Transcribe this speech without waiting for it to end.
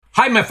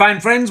Hi, my fine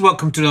friends.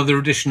 Welcome to another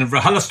edition of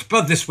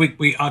RHLSTP. This week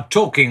we are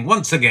talking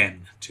once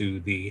again to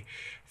the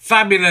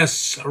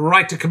fabulous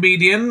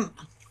writer-comedian,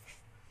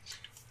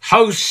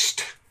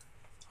 host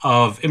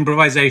of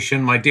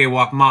improvisation, my dear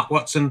Mark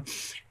Watson.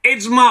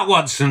 It's Mark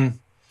Watson,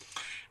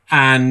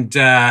 and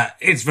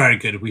it's very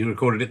good. We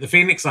recorded at the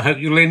Phoenix. I hope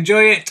you'll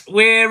enjoy it.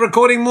 We're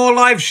recording more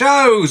live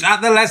shows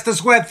at the Leicester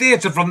Square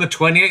Theatre from the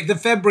 28th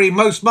of February,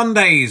 most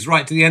Mondays,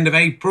 right to the end of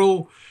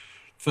April.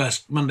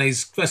 First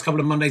couple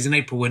of Mondays in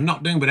April we're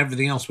not doing, but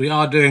everything else we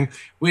are doing.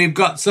 We've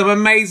got some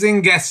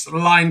amazing guests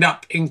lined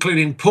up,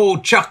 including Paul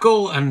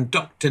Chuckle and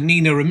Dr.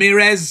 Nina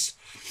Ramirez.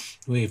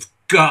 We've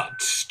got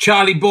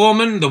Charlie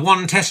Borman, the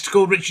one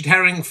testicle Richard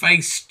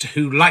Herring-faced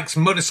who likes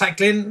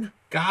motorcycling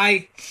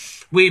guy.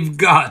 We've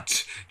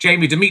got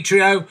Jamie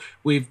Demetrio.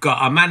 We've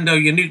got Armando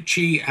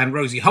Iannucci and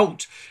Rosie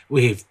Holt.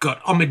 We've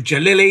got Omid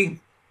Jalili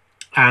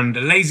and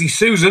Lazy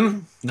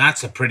Susan.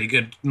 That's a pretty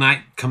good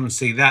night. Come and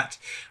see that.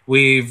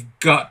 We've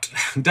got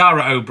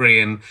Dara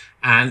O'Brien,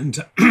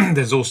 and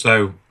there's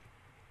also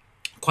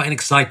quite an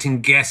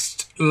exciting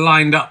guest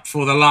lined up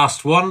for the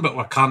last one, but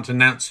I can't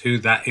announce who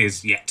that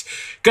is yet.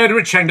 Go to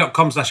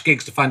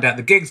richardherring.com/gigs to find out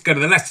the gigs. Go to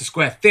the Leicester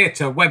Square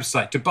Theatre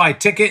website to buy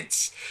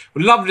tickets.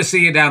 We'd love to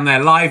see you down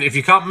there live. If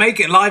you can't make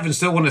it live and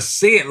still want to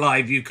see it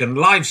live, you can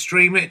live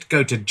stream it.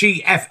 Go to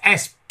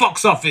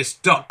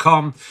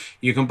gfsboxoffice.com.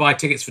 You can buy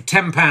tickets for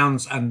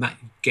 £10, and that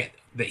you get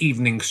the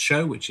evening's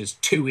show, which is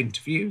 2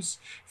 interviews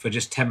for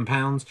just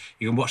 £10.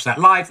 You can watch that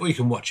live, or you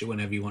can watch it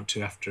whenever you want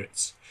to after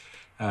it's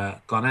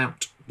gone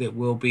out. It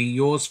will be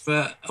yours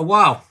for a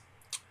while,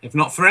 if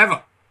not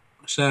forever.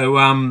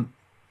 So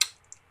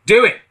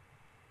do it.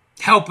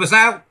 Help us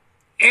out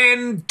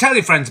and tell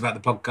your friends about the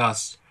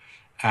podcast.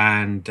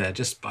 And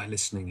just by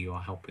listening, you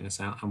are helping us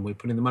out. And we're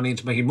putting the money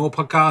into making more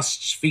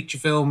podcasts, feature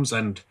films,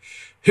 and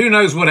who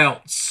knows what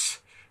else.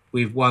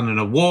 We've won an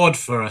award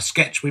for a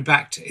sketch we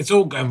backed. It's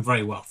all going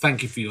very well.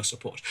 Thank you for your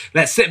support.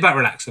 Let's sit back,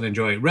 relax, and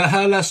enjoy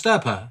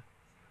RHLSTP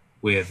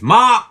with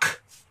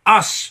Mark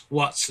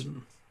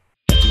Watson.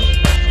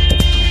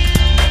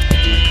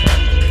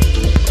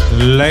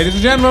 Ladies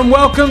and gentlemen,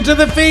 welcome to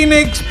the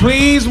Phoenix.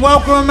 Please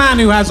welcome a man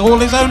who has all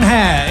his own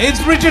hair.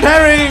 It's Richard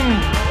Herring.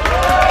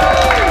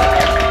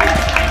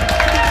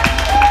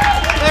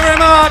 Thank you very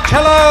much.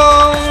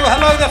 Hello.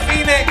 Hello, the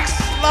Phoenix.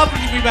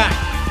 Lovely to be back.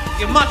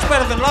 You're much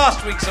better than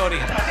last week's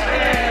audience.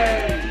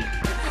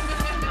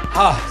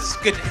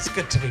 It's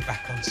good to be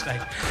back on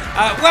stage.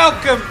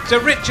 Welcome to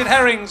Richard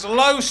Herring's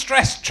Low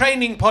Stress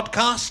Training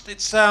Podcast.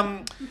 It's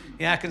I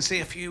can see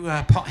a few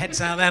potheads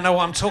out there know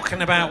what I'm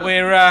talking about.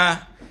 We're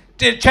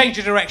change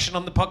of direction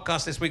on the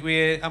podcast this week.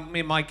 Me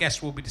and my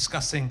guests will be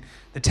discussing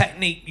the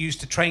technique used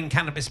to train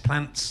cannabis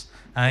plants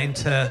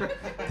into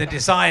the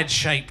desired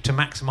shape to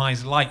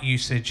maximise light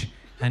usage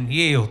and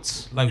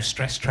yields. Low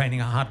stress training,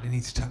 I hardly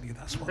need to tell you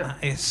that's what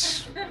that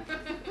is.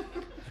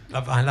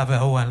 I love it.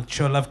 Oh, I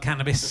sure love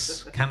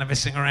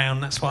cannabising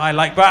around. That's what I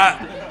like. But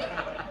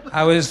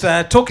I was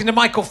talking to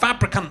Michael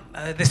Fabricant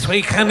this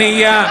week, and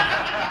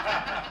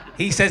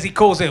he says he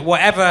calls it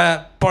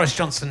whatever Boris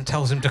Johnson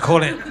tells him to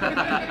call it.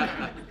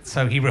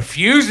 So he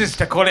refuses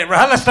to call it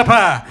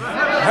RHLSTP.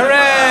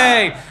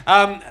 Hooray!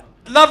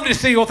 Lovely to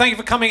see you all. Thank you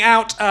for coming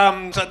out.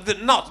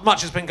 Not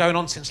much has been going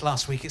on since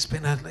last week. It's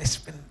been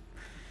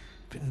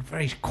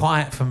very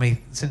quiet for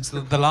me since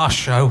the last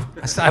show.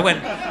 I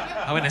went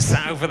and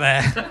sat over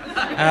there.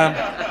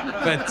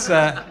 But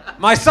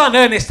my son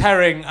Ernest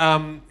Herring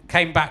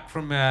came back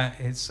from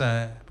his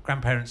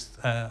grandparents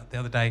the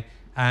other day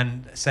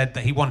and said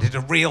that he wanted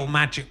a real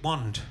magic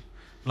wand.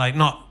 He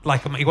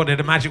wanted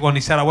a magic wand.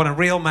 He said, I want a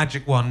real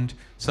magic wand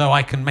so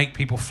I can make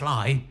people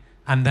fly,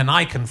 and then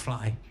I can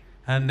fly.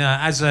 And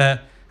as a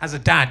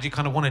dad, you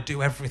kind of want to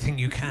do everything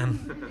you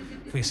can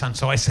for your son.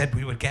 So I said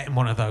we would get him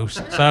one of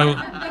those. So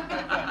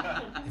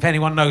if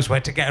anyone knows where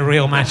to get a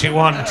real magic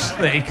wand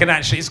that he can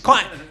actually...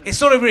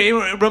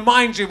 It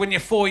reminds you when you're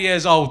 4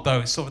 years old, though.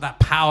 It's sort of that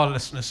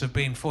powerlessness of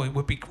being 4. It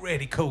would be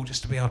really cool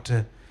just to be able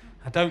to...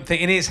 I don't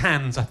think... In his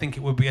hands, I think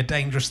it would be a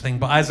dangerous thing.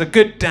 But as a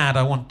good dad,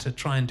 I want to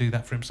try and do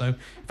that for him. So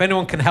if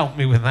anyone can help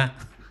me with that,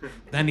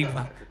 then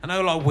I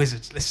know a lot of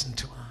wizards listen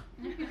to her.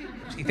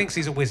 He thinks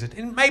he's a wizard.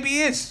 And maybe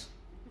he is.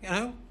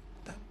 Don't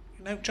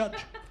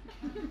judge.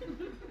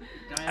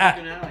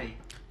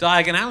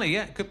 Diagon Alley,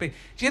 yeah, it could be.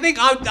 Do you think...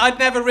 I'd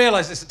never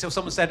realised this until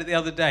someone said it the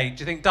other day.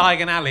 Do you think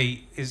Diagon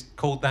Alley is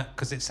called that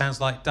because it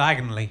sounds like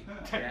diagonally?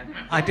 Yeah.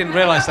 I didn't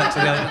realise that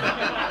till the other day.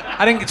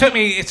 I think it's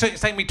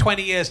taken me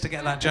 20 years to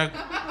get that joke.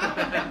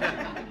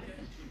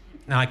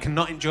 Now I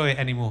cannot enjoy it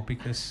anymore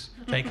because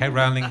J.K.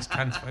 Rowling is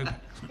transphobic.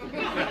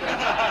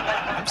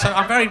 So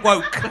I'm very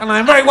woke, and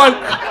I'm very woke.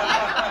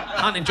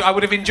 I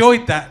would have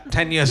enjoyed that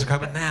 10 years ago,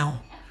 but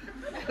now,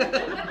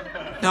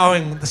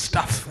 knowing the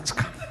stuff that's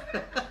come,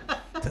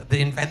 the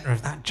inventor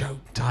of that joke,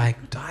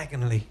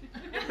 diagonally.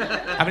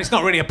 I mean, it's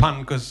not really a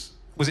pun because,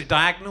 was it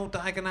diagonal,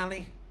 Diagon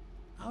Alley?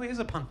 Oh, it is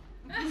a pun.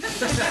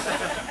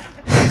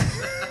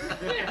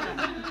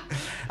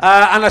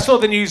 And I saw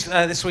the news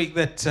this week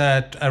that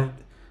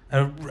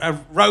a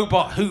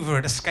robot Hoover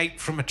had escaped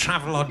from a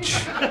Travelodge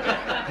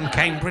in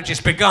Cambridge.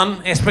 It's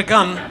begun.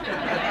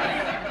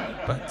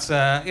 But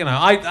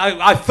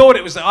I thought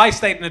it was. I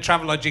stayed in a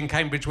Travelodge in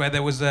Cambridge where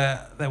there was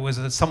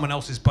someone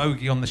else's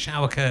bogey on the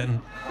shower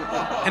curtain,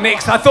 and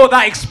I thought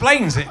that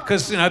explains it,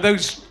 because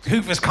those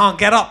Hoovers can't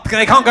get up.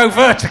 They can't go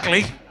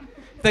vertically.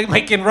 They're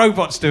making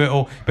robots do it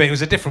all. But it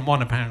was a different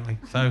one apparently.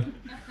 So,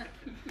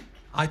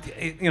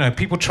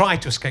 people try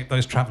to escape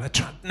those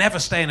never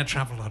stay in a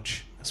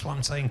Travelodge. That's what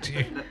I'm saying to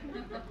you.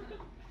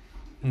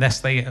 Unless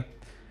they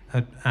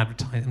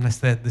advertise, unless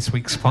they're this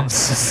week's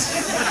sponsors.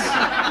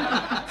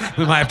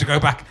 We might have to go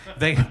back.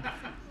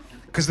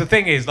 Because the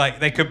thing is,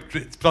 they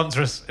could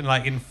sponsor us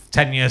in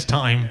 10 years'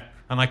 time,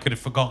 and I could have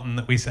forgotten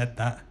that we said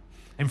that.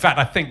 In fact,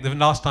 I think the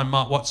last time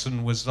Mark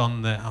Watson was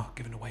on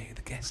giving away who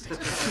the guest is,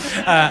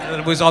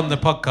 was on the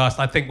podcast,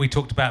 I think we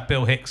talked about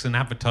Bill Hicks and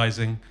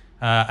advertising,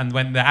 and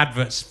when the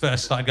adverts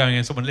first started going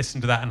in, someone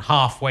listened to that, and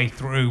halfway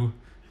through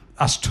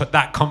us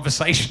that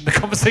conversation, the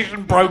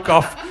conversation broke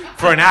off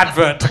for an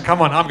advert to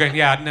come on. I'm going,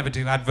 yeah, I'd never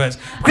do adverts.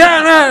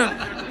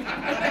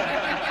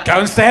 Go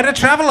and stay at a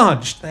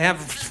Travelodge. They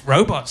have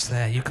robots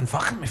there. You can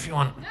fuck them if you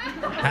want.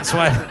 That's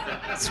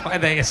why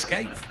they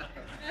escape.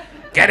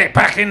 Get it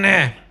back in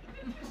there.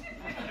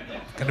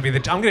 I'm going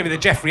to be the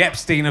Jeffrey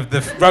Epstein of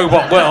the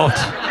robot world.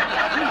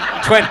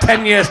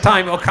 10 years'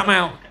 time, it'll come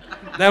out.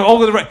 They're all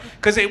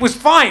because it was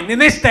fine in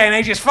this day and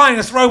age. It's fine.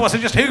 This robots are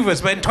just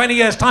Hoovers, but in 20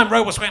 years' time,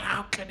 robots went,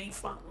 how can he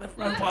fuck the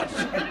robots?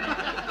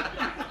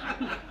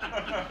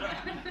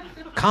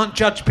 Can't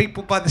judge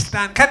people by the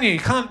stand, can you? You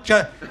can't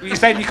judge. You're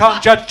saying you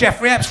can't judge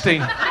Jeffrey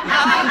Epstein?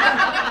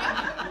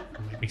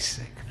 Make me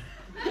sick.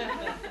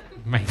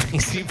 Make me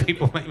see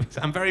people.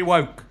 I'm very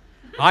woke.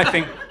 I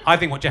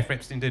think what Jeffrey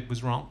Epstein did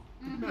was wrong.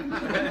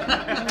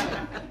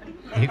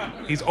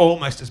 He's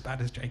almost as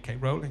bad as J.K.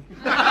 Rowling.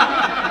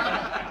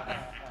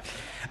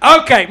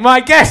 Okay,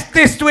 my guest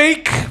this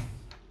week.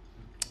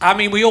 I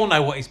mean, we all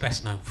know what he's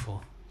best known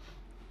for.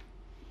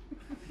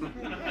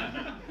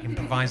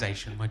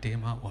 Improvisation, my dear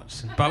Mark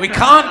Watson. But we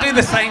can't do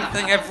the same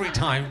thing every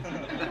time.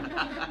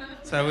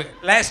 So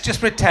let's just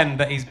pretend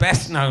that he's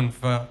best known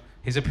for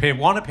his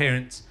one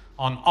appearance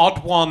on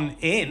Odd One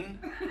In.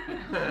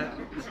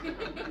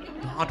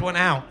 Odd One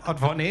Out, Odd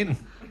One In.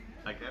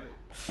 I get it.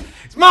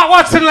 It's Mark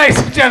Watson, ladies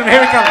and gentlemen.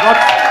 Here he comes.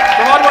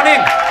 From Odd One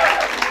In.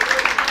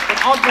 From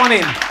Odd One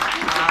In.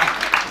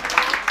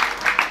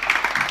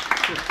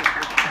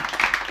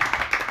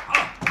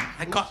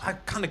 I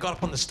kind of got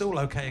up on the stool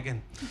okay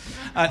again.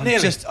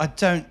 Nearly. I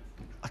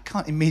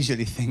can't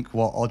immediately think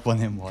what Odd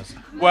One In was.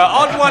 Well,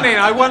 Odd One In,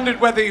 I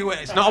wondered whether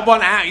it's not Odd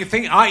One Out. You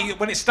think,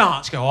 when it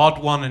starts, you go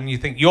Odd One, and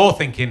you're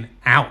thinking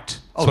out.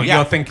 Oh, so yeah.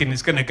 You're thinking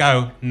it's going to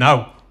go,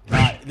 no.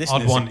 Right,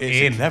 Odd One In.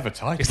 It's a clever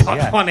title. It's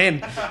Odd One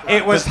In.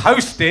 It was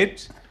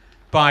hosted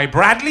by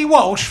Bradley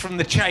Walsh from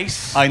The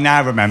Chase. I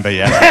now remember,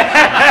 yeah.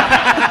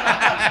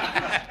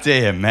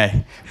 Dear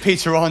me.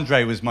 Peter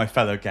Andre was my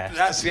fellow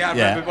guest. I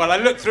remember. Well, I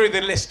looked through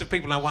the list of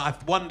people, and I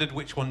wondered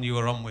which one you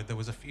were on with. There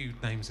was a few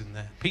names in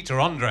there. Peter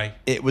Andre.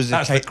 It was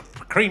the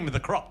cream of the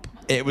crop.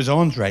 It was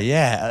Andre,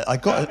 yeah. I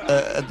got,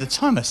 at the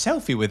time, a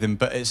selfie with him,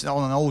 but it's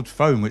on an old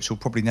phone, which will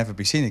probably never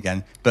be seen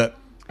again. But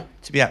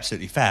to be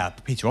absolutely fair,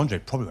 Peter Andre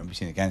probably won't be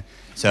seen again.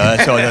 So I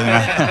don't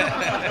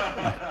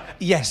know.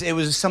 Yes, it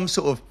was some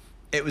sort of...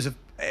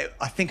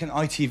 I think an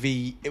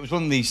ITV... It was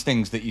one of these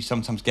things that you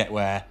sometimes get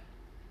where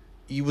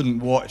you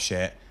wouldn't watch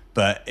it,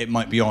 but it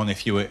might be on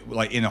if you were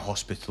in a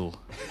hospital.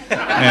 Quite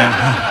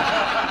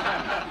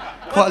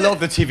a lot of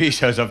the TV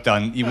shows I've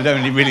done, you would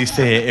only really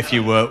see it if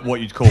you were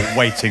what you'd call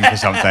waiting for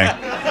something.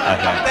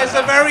 There's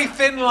a very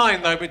thin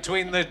line though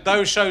between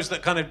those shows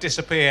that kind of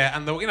disappear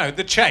and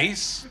The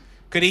Chase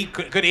could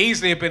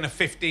easily have been a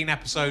 15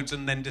 episodes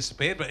and then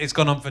disappeared, but it's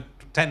gone on for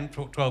 10,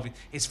 12 years.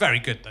 It's very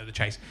good though, The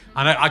Chase.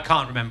 I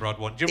can't remember Odd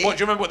One. Do you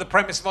remember what the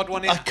premise of Odd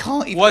One is? I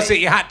can't even... Was it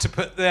you had to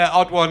put the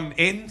Odd One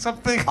in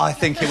something? I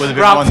think it would have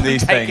been one of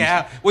these things. It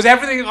out. Was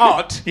everything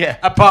odd? Yeah.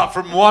 Apart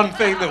from one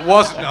thing that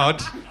wasn't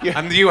odd, yeah.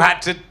 And you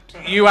had to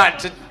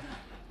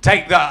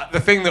take the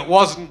thing that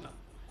wasn't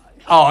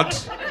odd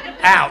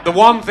out. The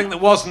one thing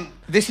that wasn't.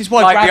 This is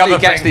why Bradley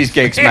gets these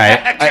gigs, mate.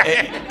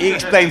 He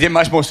explained it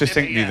much more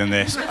succinctly than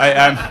this.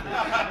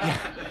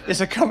 Yes,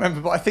 I can't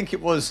remember, but I think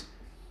it was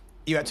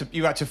you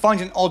had to find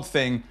an odd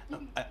thing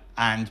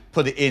and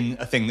put it in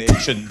a thing that it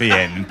shouldn't be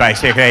in,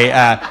 basically.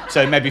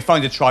 So maybe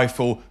find a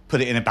trifle,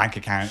 put it in a bank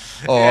account,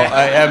 or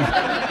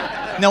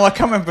no, I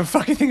can't remember a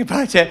fucking thing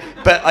about it.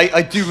 But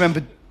I do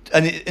remember,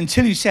 and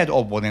until you said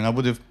Odd One In, I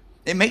would have.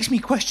 It makes me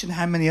question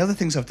how many other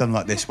things I've done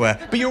like this where...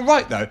 But you're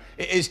right, though.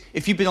 It is,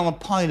 if you'd been on a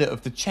pilot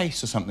of The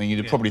Chase or something, you'd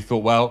have probably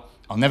thought, well,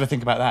 I'll never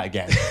think about that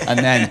again. And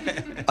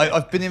then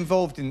I've been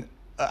involved in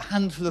a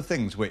handful of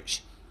things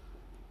which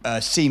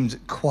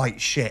seemed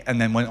quite shit and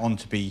then went on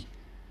to be...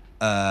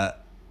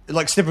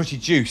 like Celebrity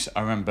Juice,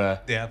 I remember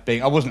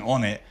being... I wasn't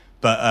on it,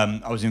 but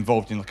I was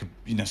involved in like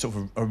sort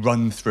of a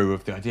run-through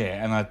of the idea.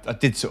 And I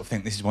did sort of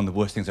think this is one of the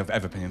worst things I've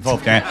ever been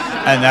involved in.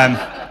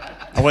 And...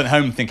 I went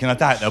home thinking, I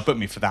doubt they'll book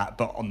me for that.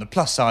 But on the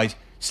plus side,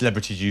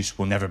 Celebrity Juice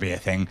will never be a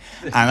thing.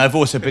 And I've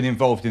also been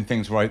involved in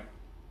things where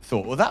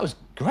thought, well, that was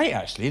great,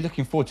 actually.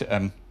 Looking forward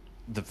to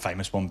the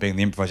famous one being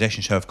the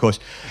improvisation show, of course.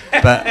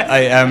 But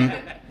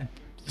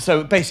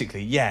so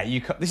basically, yeah,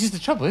 this is the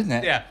trouble, isn't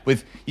it? Yeah.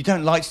 With you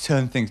don't like to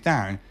turn things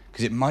down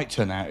because it might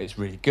turn out it's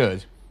really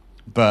good,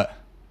 but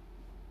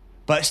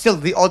still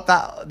the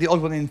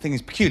odd one in thing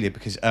is peculiar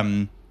because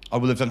I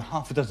will have done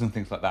half a dozen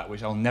things like that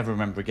which I'll never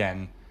remember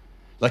again.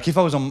 Like if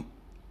I was at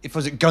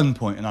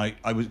gunpoint and I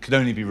could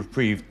only be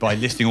reprieved by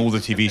listing all the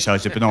TV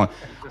shows I've been on,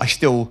 I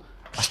still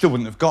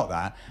wouldn't have got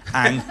that.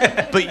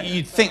 But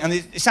you'd think, and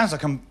it sounds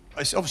like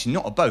it's obviously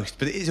not a boast,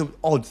 but it is an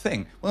odd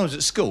thing. When I was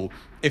at school,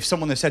 if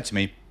someone had said to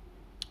me,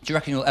 do you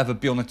reckon you'll ever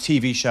be on a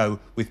TV show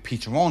with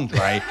Peter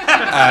Andre?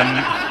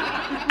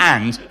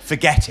 And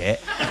forget it.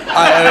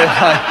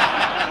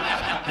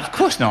 Of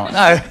course not,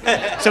 no.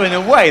 So in a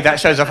way, that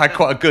shows I've had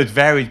quite a good,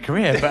 varied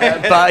career, but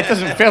it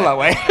doesn't feel that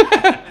way.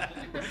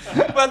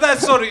 Well,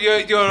 that's sort of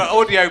your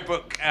audio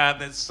book.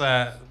 That's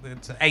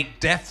 8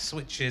 Deaths,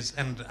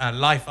 and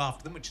Life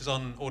After Them, which is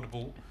on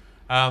Audible.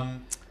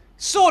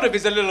 Sort of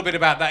is a little bit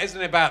about that,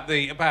 isn't it? About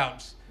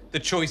the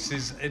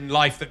choices in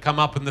life that come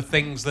up and the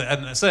things that,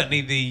 and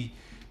certainly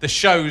the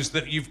shows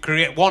that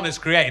one has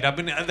created. I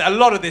mean, a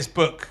lot of this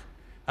book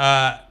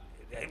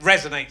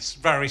resonates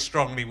very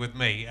strongly with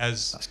me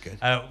as. That's good.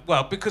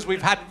 Well, because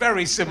we've had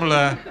very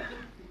similar.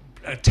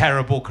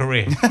 Terrible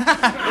career.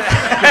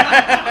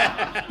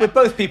 We're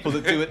both people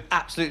that do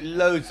absolute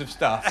loads of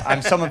stuff,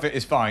 and some of it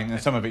is fine, and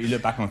some of it you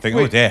look back and think,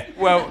 oh dear.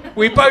 Well,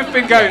 we've both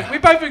been going for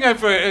I've been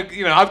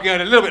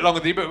going a little bit longer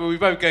than you, but we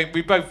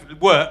both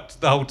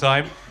worked the whole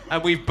time,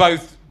 and we've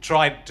both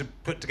tried to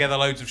put together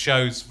loads of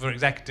shows for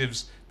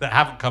executives that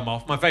haven't come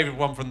off. My favourite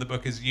one from the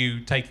book is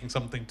you taking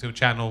something to a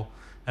channel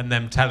and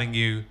them telling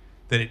you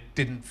that it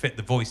didn't fit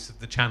the voice of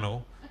the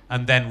channel,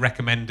 and then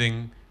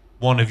recommending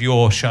one of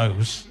your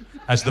shows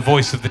as the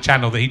voice of the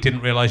channel that he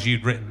didn't realise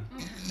you'd written.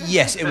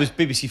 Yes, it was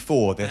BBC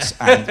 4, this,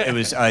 and it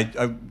was,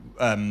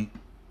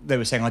 they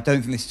were saying, I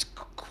don't think this is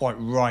quite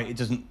right, it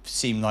doesn't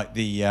seem like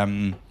the,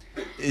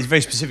 it's a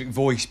very specific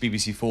voice,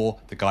 BBC 4,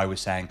 the guy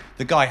was saying.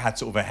 The guy had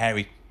sort of a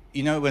hairy,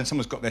 you know when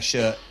someone's got their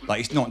shirt, like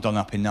it's not done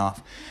up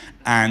enough,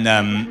 and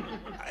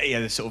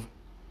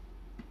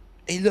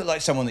he looked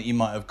like someone that you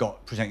might have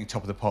got presenting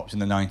Top of the Pops in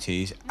the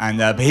 90s, and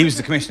but he was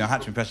the commissioner, I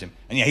had to impress him.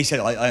 And yeah, he said,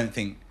 I don't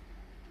think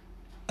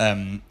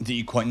that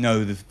you quite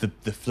know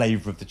the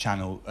flavour of the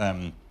channel.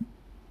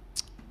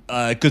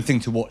 A good thing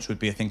to watch would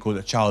be a thing called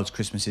A Child's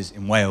Christmases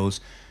in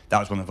Wales. That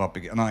was one of our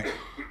big, and I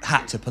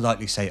had to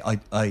politely say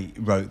I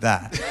wrote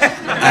that,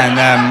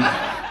 and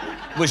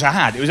which I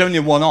had. It was only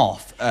a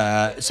one-off,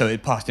 so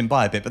it passed him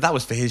by a bit, but that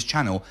was for his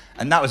channel,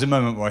 and that was a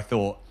moment where I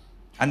thought.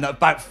 And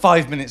about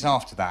 5 minutes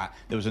after that,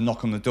 there was a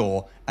knock on the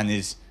door, and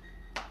his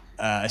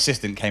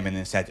assistant came in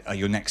and said,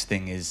 "Your next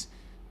thing is."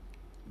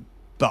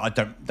 But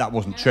that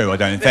wasn't true. I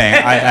don't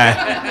think.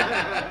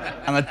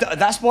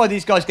 That's why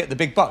these guys get the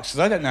big bucks, because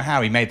I don't know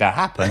how he made that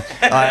happen.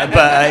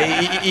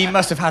 But he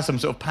must have had some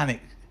sort of panic.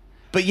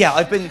 But yeah,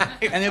 I've been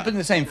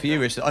the same for you,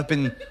 Richard. I've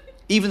been,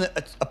 even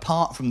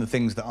apart from the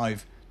things that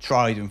I've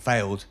tried and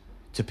failed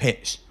to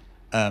pitch,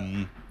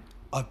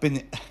 I've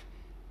been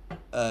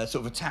sort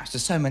of attached to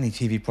so many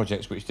TV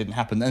projects which didn't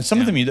happen. And some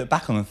of them you look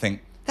back on and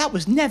think, that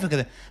was never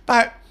going to...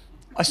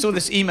 I saw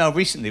this email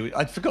recently,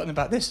 I'd forgotten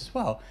about this as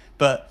well,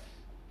 but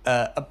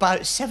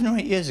about 7 or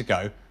 8 years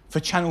ago, for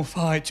Channel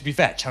 5, to be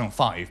fair, Channel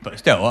 5, but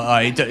still,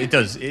 it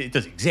does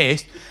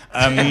exist.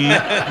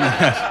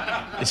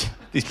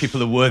 These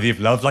people are worthy of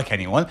love, like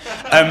anyone.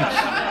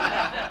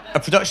 A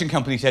production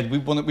company said,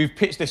 we've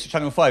pitched this to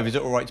Channel 5, is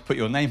it all right to put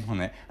your name on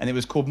it? And it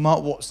was called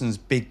Mark Watson's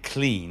Big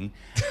Clean.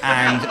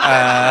 And,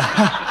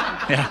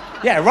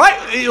 yeah,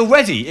 right?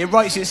 Already, it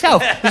writes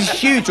itself. There's a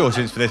huge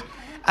audience for this.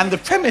 And the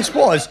premise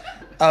was,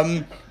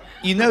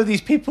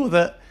 these people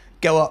that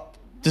go up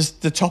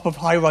just the top of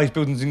high-rise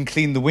buildings and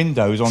clean the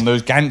windows on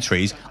those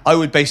gantries, I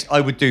would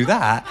do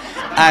that.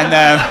 And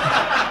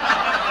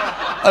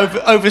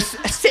over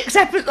 6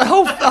 episodes, the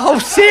whole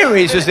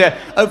series was there.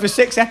 Over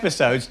 6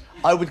 episodes,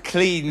 I would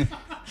clean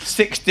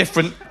 6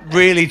 different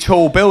really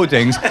tall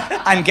buildings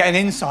and get an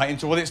insight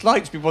into what it's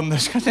like to be one of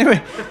those guys.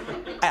 Anyway,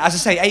 as I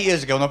say, 8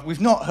 years ago, and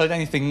we've not heard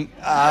anything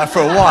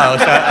for a while.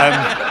 So,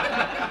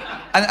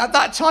 and at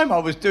that time, I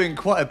was doing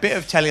quite a bit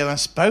of telly, and I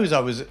suppose I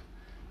was...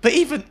 But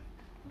even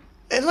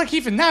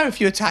now,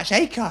 if you attach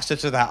Acaster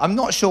to that, I'm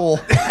not sure.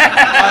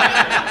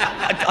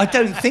 I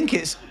don't think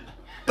it's...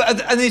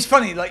 And it's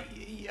funny, like,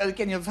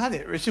 again, you've had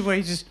it, Richard,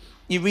 where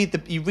you read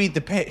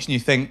the pitch and you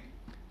think,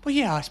 well,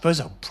 yeah, I suppose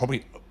I'll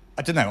probably...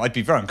 I don't know, I'd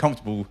be very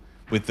uncomfortable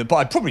with but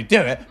I'd probably do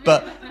it,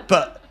 but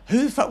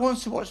who the fuck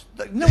wants to watch...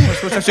 Like, no one wants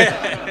to watch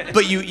that shit.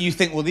 But you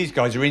think, well, these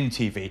guys are in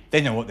TV, they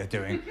know what they're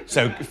doing,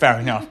 so fair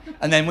enough.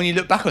 And then when you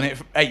look back on it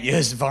from 8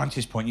 years'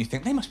 vantage point, you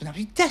think, they must have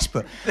been absolutely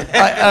desperate.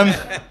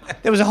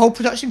 There was a whole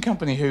production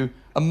company who,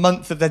 a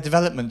month of their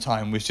development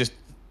time was just,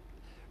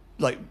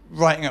 like,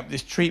 writing up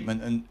this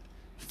treatment and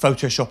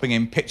photoshopping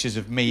in pictures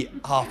of me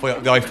halfway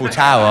up the Eiffel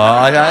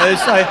Tower.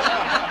 It's like...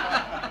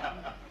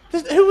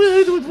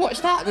 Who would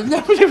watch that?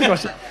 Nobody would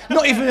watch it.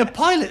 Not even a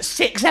pilot,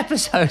 6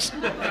 episodes.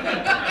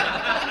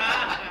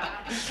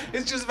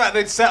 It's just about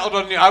they'd settled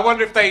on you. I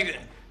wonder if they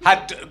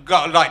had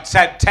got like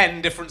said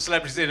 10 different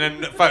celebrities in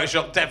and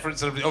photoshopped different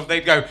celebrities, or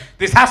they'd go,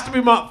 this has to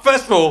be Mark.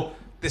 First of all,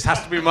 this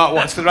has to be Mark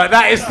Watson. Right?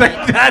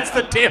 That's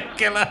the deal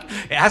killer.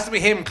 It has to be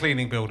him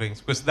cleaning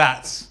buildings, because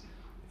that's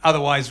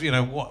otherwise,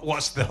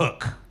 what's the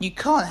hook? You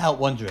can't help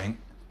wondering.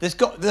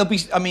 There'll be.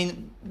 I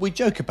mean, we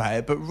joke about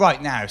it, but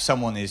right now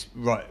someone is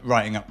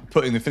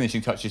putting the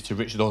finishing touches to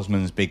Richard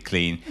Osman's Big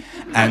Clean,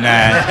 and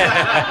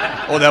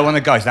although one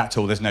of the guys that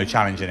tall, there's no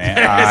challenge in it.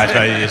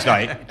 So it's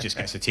like just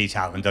gets a tea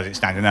towel and does it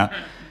standing up.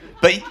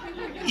 But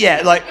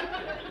yeah, like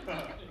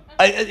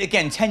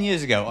again, 10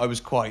 years ago, I was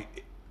quite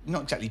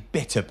not exactly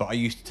bitter, but I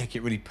used to take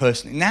it really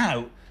personally.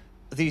 Now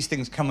these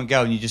things come and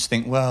go, and you just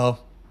think,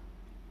 well,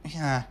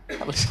 yeah,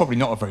 that was probably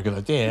not a very good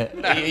idea.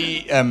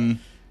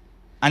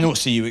 And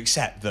also you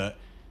accept that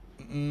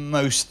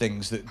most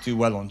things that do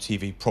well on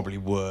TV probably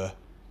were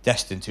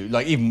destined to.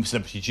 Like even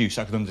Celebrity Juice,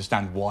 I could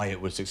understand why it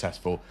was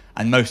successful.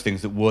 And most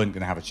things that weren't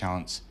going to have a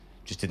chance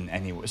just didn't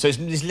anyway. So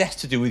it's less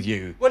to do with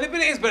you. Well, it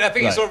is, but I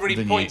think it sort of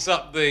really points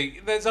up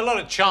there's a lot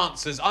of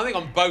chances, I think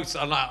on both,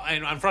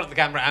 in front of the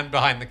camera and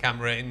behind the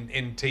camera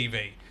in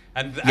TV.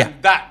 And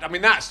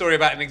that story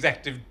about an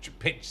executive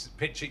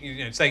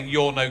pitching, saying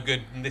you're no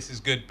good and this is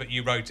good, but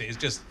you wrote it, is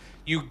just...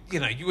 You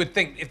would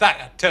think if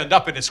that turned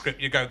up in a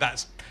script, you go,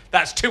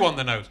 that's too on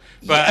the nose.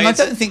 But and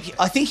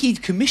I think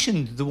he'd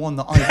commissioned the one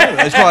that I wrote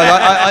as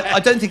well. I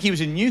don't think he was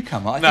a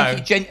newcomer. I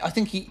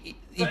think he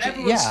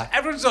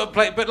everyone's sort of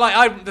played. But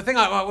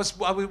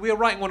we were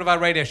writing one of our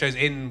radio shows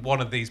in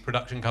one of these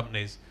production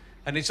companies,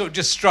 and it sort of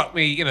just struck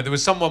me. There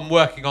was someone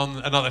working on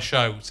another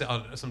show,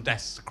 on some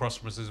desks across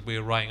from us as we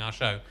were writing our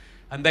show,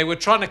 and they were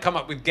trying to come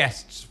up with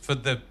guests for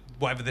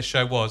whatever the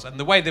show was, and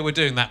the way they were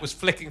doing that was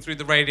flicking through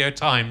the Radio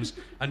Times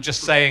and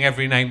just saying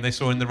every name they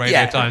saw in the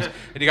Radio Times,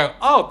 and you go,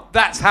 oh,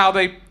 that's how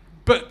they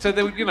booked. So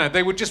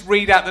they would just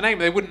read out the name.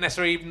 They wouldn't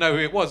necessarily even know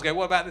who it was. Go,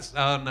 what about this?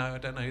 Oh no, I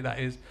don't know who that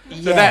is.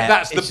 So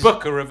that's the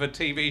booker of a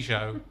TV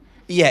show.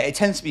 Yeah, it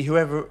tends to be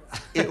whoever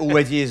it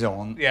already is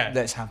on. Yeah.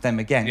 Let's have them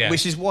again. Yeah.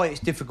 Which is why it's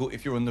difficult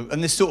if you're on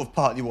and this sort of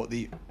partly what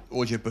the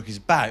audiobook is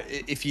about.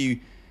 If you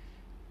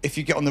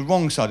get on the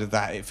wrong side of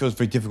that, it feels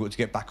very difficult to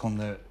get back on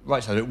the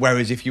right side of it.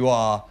 Whereas if you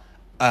are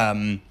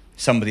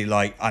somebody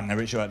like, I don't know,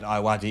 Richard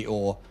Iwadi,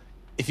 or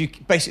if you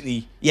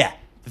basically, the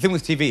thing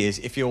with TV is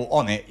if you're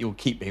on it, you'll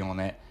keep being on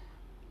it.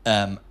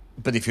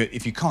 But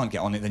if you can't get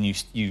on it, then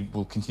you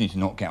will continue to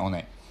not get on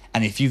it.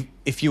 And if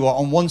you are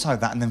on one side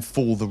of that and then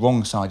fall the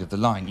wrong side of the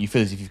line, you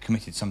feel as if you've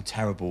committed some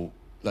terrible,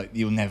 like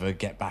you'll never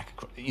get back,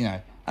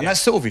 And that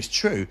sort of is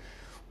true.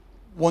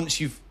 Once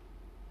you've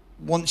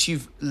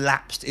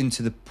lapsed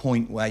into the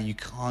point where you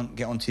can't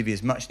get on TV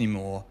as much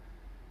anymore,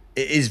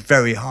 it is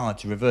very hard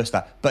to reverse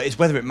that. But it's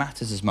whether it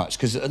matters as much,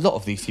 because a lot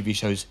of these TV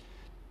shows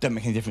don't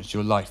make any difference to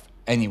your life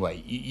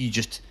anyway.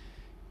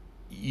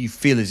 You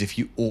feel as if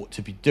you ought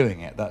to be doing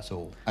it, that's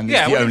all. And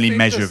it's the only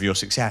measure of your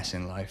success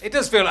in life. It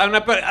does feel,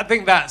 but I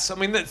think that's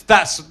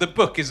the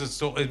book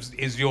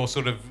is your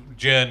sort of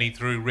journey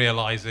through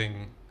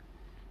realising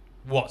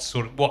what's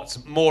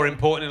more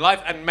important in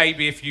life, and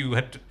maybe if you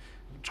had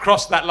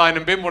crossed that line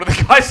and been one of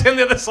the guys on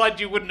the other side,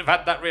 you wouldn't have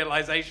had that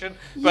realisation.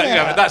 But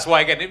that's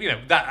why,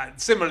 again, that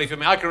similarly for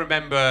me, I can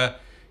remember,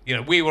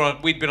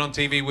 we'd been on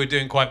TV, we were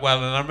doing quite well,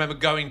 and I remember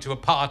going to a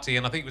party,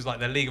 and I think it was like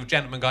the League of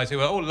Gentlemen guys, who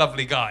were all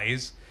lovely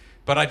guys,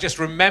 but I just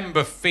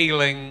remember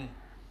feeling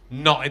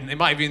it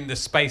might have been the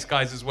Space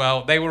guys as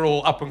well. They were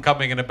all up and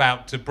coming and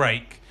about to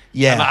break.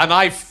 Yeah. And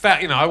I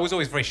felt, I was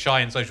always very shy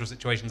in social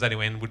situations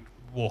anyway, and would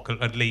walk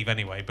and leave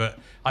anyway, but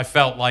I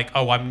felt like,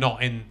 I'm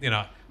not in,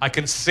 I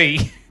can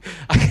see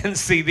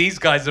these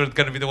guys are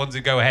going to be the ones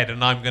who go ahead,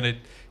 and I'm going to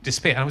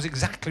disappear. And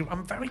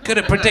I'm very good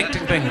at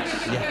predicting things.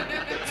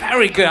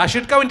 Very good. I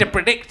should go into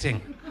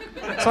predicting.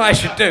 That's what I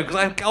should do, because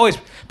I always.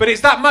 But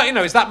it's that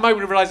it's that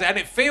moment of realizing, and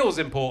it feels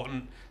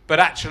important. But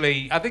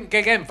actually, I think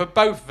again for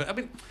both. I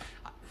mean,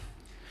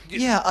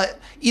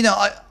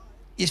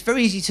 it's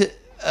very easy to.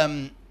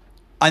 And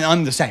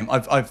I'm the same.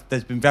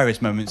 There's been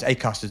various moments.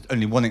 Acast is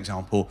only one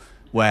example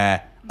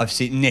where I've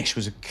seen. Nish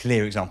was a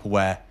clear example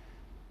where.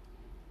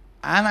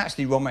 And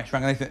actually, Romesh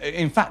Ranganathan.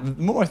 In fact, the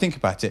more I think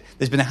about it,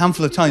 there's been a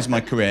handful of times in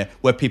my career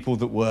where people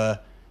that were,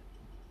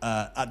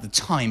 at the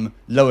time,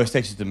 lower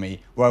status than me,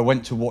 where I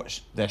went to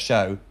watch their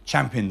show,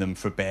 championed them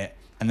for a bit,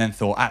 and then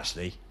thought,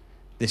 actually,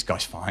 this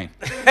guy's fine.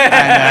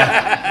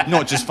 And,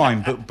 not just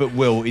fine, but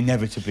will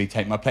inevitably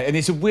take my place. And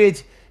it's a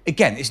weird,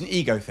 again, it's an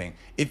ego thing.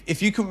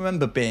 If you can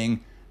remember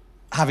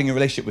having a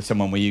relationship with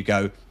someone where you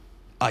go,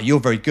 you're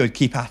very good,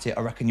 keep at it,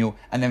 I reckon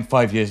and then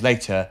 5 years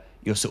later,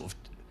 you're sort of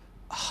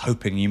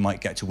hoping you might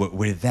get to work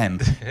with them.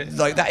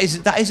 Like that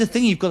is a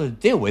thing you've got to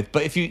deal with.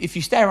 But if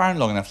you stay around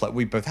long enough, like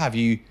we both have,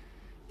 you've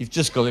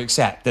just got to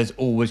accept there's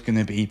always going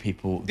to be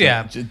people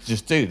that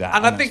just do that.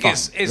 And I think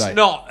it's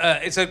not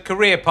it's a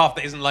career path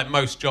that isn't like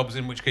most jobs,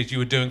 in which case you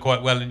were doing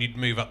quite well and you'd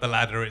move up the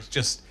ladder. It's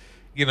just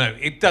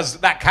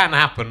that can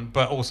happen,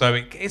 but also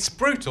it's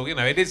brutal.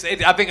 It is.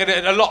 I think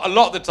a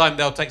lot of the time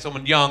they'll take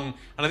someone young,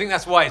 and I think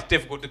that's why it's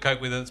difficult to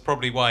cope with. And that's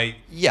probably why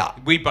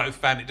we both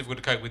found it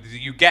difficult to cope with. Is that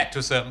you get to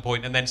a certain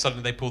point, and then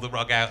suddenly they pull the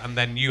rug out, and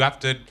then you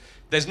have to.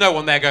 There's no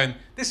one there going,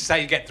 "This is how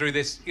you get through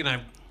this." You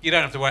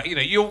don't have to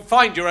worry. You'll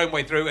find your own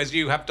way through, as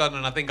you have done,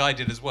 and I think I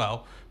did as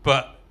well.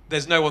 But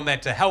there's no one there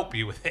to help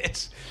you with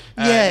it.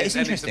 It's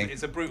interesting.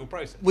 It's a brutal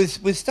process.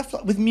 With stuff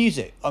like with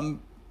music, I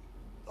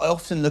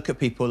often look at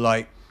people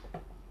like.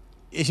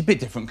 It's a bit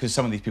different because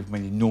some of these people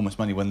made enormous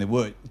money when they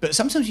worked. But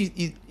sometimes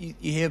you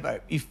hear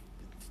about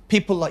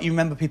people like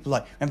remember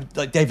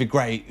David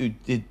Gray who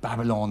did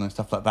Babylon and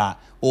stuff like that,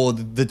 or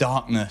the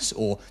Darkness,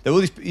 or there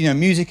were all these.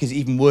 Music is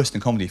even worse than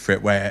comedy for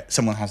it, where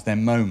someone has their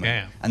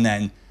moment and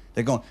then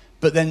they're gone.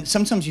 But then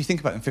sometimes you think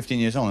about them 15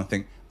 years on and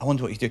think, I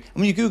wonder what he's doing.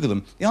 And when you Google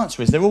them, the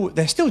answer is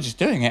they're still just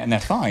doing it and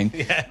they're fine.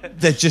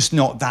 They're just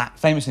not that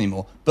famous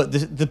anymore. But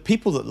the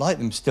people that like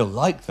them still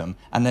like them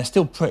and they're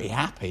still pretty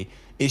happy.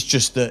 It's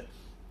just that.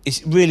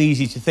 It's really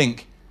easy to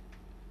think,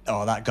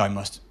 oh, that guy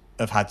must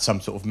have had some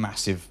sort of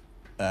massive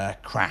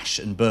crash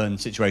and burn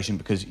situation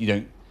because you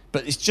don't.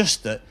 But it's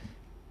just that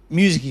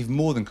music, even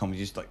more than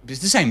comedy, is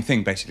it's the same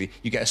thing basically.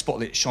 You get a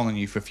spotlight shone on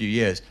you for a few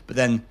years, but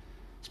then,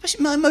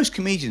 especially most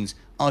comedians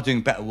are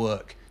doing better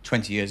work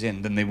 20 years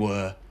in than they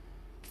were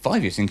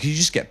 5 years in because you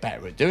just get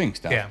better at doing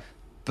stuff. Yeah.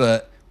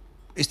 But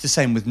it's the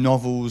same with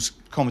novels,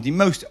 comedy,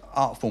 most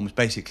art forms.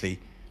 Basically,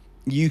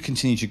 you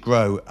continue to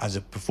grow as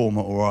a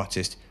performer or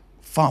artist.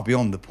 Far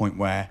beyond the point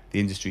where the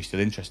industry's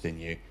still interested in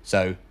you.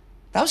 So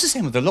that was the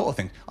same with a lot of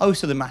things. I was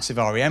still a massive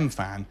REM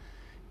fan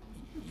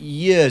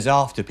years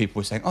after people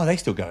were saying, oh, they're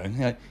still going.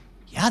 Like,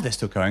 yeah, they're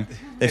still going.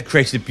 They've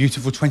created a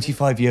beautiful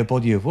 25-year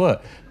body of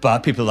work. But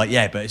people are like,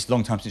 yeah, but it's a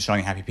long time since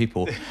Shining Happy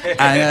People.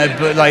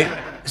 And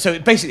so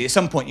basically at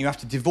some point you have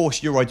to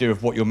divorce your idea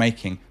of what you're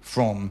making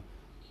from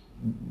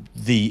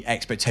the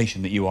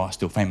expectation that you are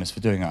still famous for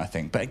doing it, I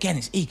think. But again,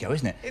 it's ego,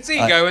 isn't it? It's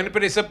ego,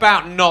 but it's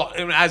about not,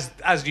 as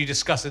you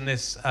discuss in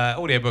this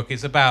audiobook,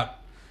 it's about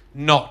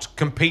not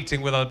competing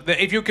with other.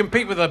 If you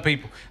compete with other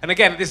people, and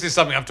again, this is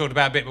something I've talked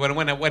about a bit.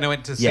 When I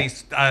went to see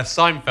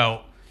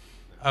Seinfeld,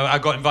 I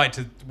got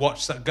invited to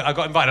watch. I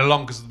got invited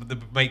along because the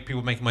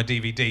people making my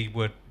DVD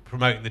were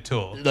promoting the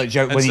tour. Like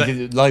Joe, when he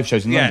did live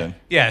shows in London.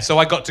 Yeah. So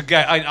I got to go.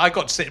 I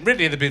got to sit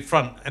really at the big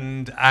front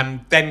and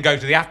then go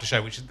to the after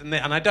show,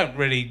 and I don't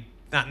really.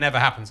 That never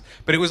happens.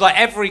 But it was like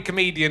every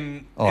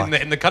comedian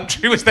in the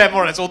country was there,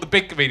 more or less, all the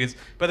big comedians.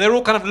 But they're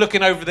all kind of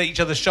looking over each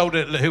other's shoulder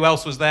at who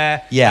else was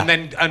there. Yeah.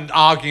 And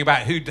arguing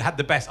about who had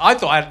the best. I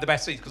thought I had the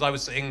best seats because I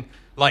was sitting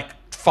like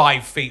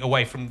 5 feet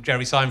away from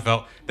Jerry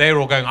Seinfeld. They were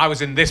all going, I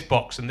was in this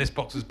box and this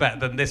box was better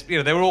than this.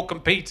 They were all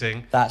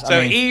competing.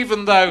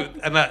 Even though,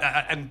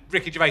 and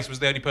Ricky Gervais was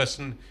the only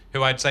person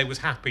who I'd say was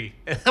happy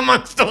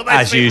amongst all those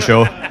as people.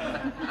 usual.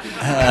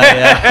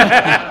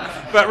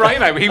 But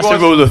he was a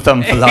rule of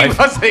thumb for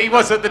life. He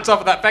was at the top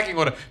of that pecking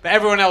order. But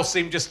everyone else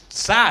seemed just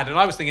sad. And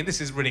I was thinking,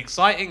 this is really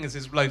exciting. This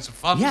is loads of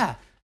fun. Yeah.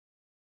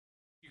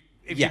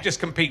 If you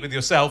just compete with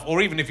yourself,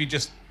 or even if you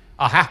just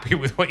are happy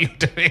with what you're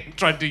doing,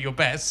 try and do your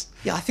best.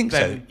 Yeah, I think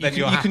then, so.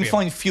 You can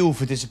find fuel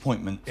for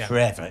disappointment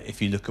forever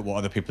if you look at what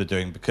other people are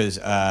doing because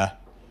again,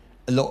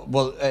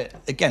 I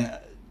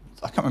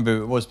can't remember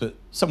who it was, but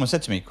someone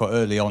said to me quite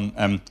early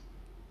on,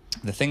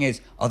 the thing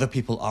is, other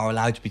people are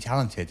allowed to be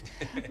talented,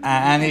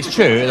 and it's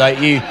true. Like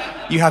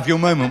you have your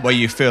moment where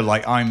you feel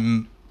like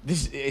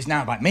this is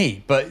now about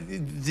me, but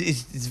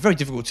it's very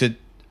difficult to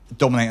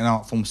dominate an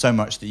art form so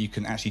much that you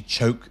can actually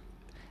choke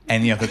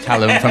any other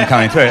talent from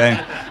coming through.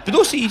 But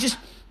also,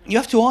 you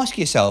have to ask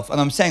yourself,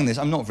 and I'm saying this,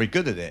 I'm not very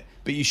good at it,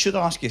 but you should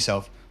ask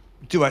yourself,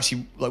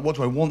 what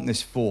do I want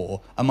this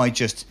for? Am I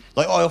just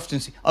I often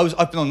see?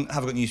 I've been on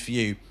Have I Got News For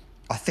You,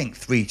 I think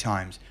 3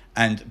 times.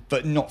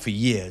 But not for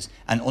years.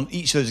 And on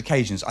each of those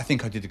occasions, I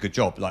think I did a good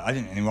job. Like I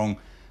didn't do anything wrong,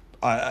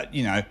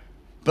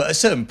 But at a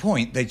certain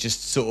point, they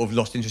just sort of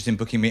lost interest in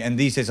booking me. And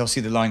these days, I'll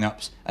see the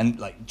lineups, and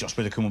like Josh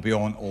Widdicombe will be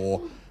on,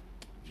 or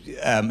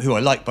who I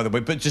like, by the way,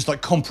 but just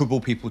like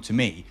comparable people to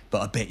me,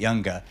 but a bit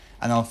younger.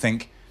 And I'll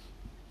think,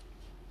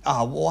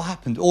 what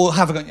happened? Or not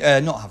Have I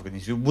Got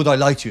News? Would I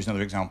Lie to You is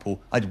another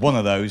example. I did one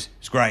of those.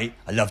 It's great.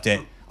 I loved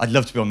it. I'd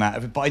love to be on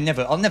that, but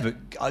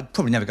I'd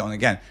probably never get on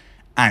again.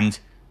 And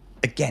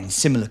again,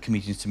 similar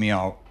comedians to me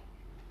are.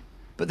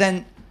 But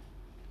then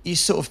you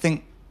sort of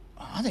think,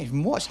 I don't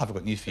even watch Have I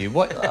Got News For You.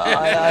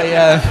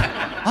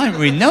 I don't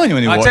really know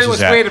anyone who watches that. I tell you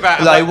what's weird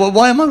about it.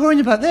 Why am I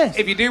worrying about this?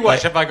 If you do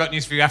watch Have I Got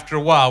News For You after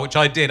a while, which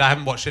I did, I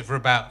haven't watched it for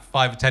about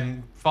 5,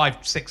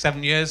 6,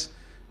 7 years,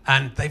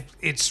 and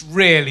it's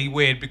really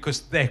weird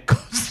because they've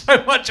got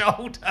so much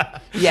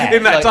older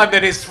in that time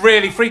that it's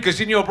really free,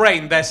 because in your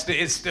brain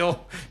it's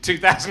still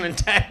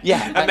 2010.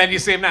 Yeah. And then you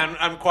see them now,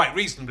 and quite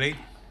reasonably,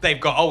 they've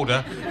got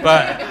older,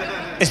 but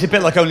it's a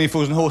bit like Only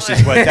Fools and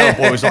Horses, where Del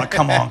Boy was like,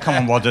 "Come on,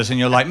 Rodders," and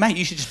you're like, "Mate,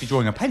 you should just be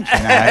drawing a pencil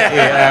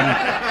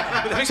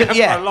now." They've been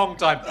for a long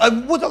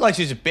time. Would I Like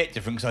To is a bit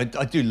different because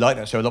I do like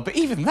that show a lot, but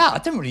even that, I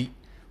don't really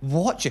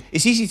watch it.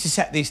 It's easy to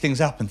set these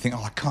things up and think,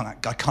 "Oh, I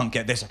can't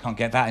get this, I can't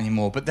get that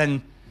anymore." But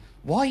then,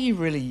 why are you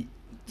really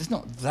there's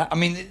not that. I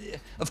mean,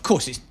 of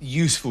course, it's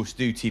useful to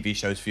do TV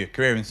shows for your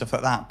career and stuff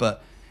like that,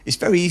 but it's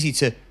very easy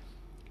to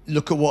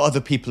look at what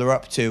other people are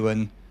up to.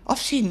 And I've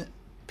seen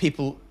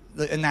people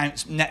that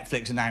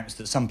Netflix announced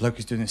that some bloke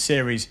is doing a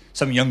series,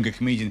 some younger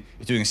comedian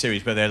is doing a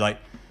series where they're like,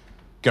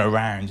 go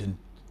around and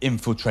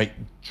infiltrate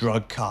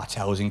drug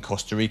cartels in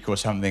Costa Rica or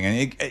something.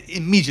 And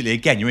immediately,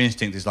 again, your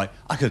instinct is like,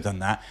 I could have done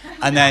that.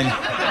 And then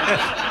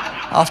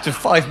after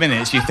 5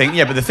 minutes, you think,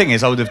 yeah, but the thing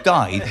is, I would have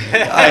died.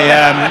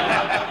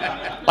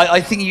 I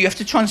think you have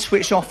to try and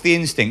switch off the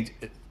instinct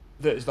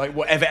that's like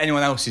whatever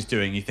anyone else is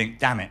doing, you think,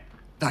 damn it,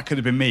 that could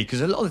have been me.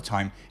 Because a lot of the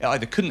time, it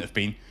either couldn't have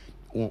been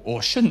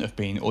or shouldn't have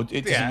been, or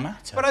it doesn't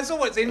matter. But it's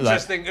always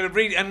interesting to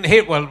read and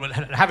hear. Well,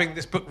 having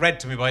this book read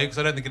to me by you, because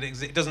I don't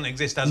think it doesn't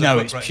exist as a book. No,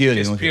 it's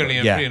purely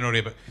an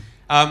audiobook.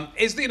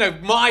 Is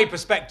my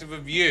perspective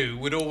of you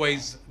would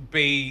always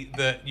be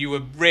that you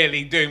were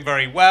really doing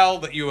very well,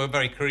 that you were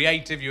very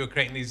creative, you were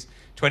creating these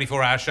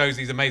 24-hour shows,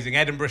 these amazing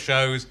Edinburgh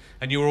shows,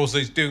 and you were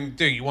also doing.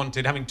 You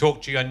wanted, having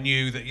talked to you, I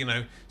knew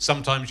that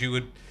sometimes you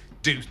would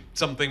do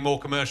something more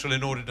commercial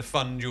in order to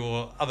fund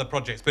your other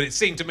projects. But it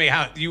seemed to me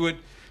how you would.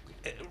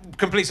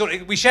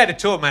 We shared a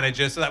tour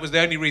manager, so that was the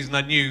only reason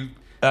I knew.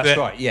 That's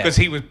right, yeah. Because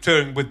he was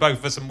touring with both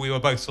of us, and we were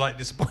both slightly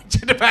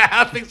disappointed about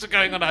how things were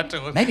going on our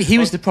tour. Maybe he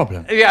was the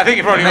problem. Yeah, I think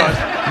it probably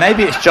was.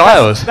 Maybe it's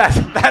Giles.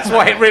 That's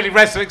why it really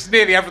resonates.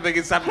 Nearly everything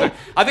is happening.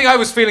 I think I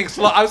was feeling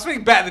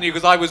better than you,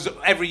 because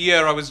every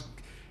year I was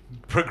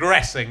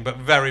progressing, but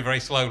very, very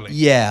slowly.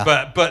 Yeah.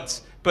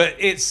 But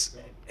it's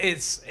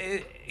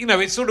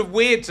sort of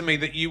weird to me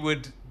that you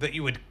would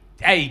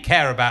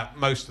care about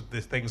most of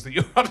the things that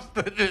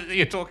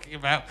you're talking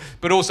about,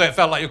 but also it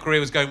felt like your career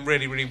was going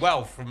really, really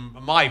well from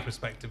my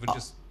perspective.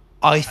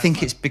 I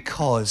think it's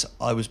because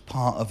I was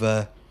part of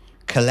a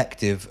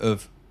collective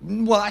of.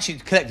 Well, actually,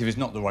 collective is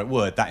not the right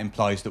word. That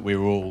implies that we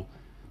were all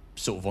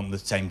sort of on the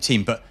same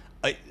team. But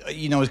I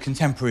was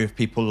contemporary of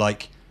people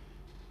like,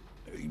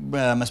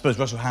 I suppose,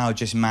 Russell Howard,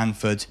 Jesse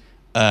Manford,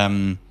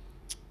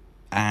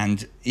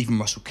 and even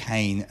Russell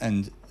Kane,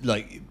 and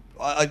like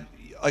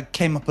I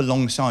came up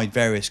alongside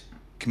various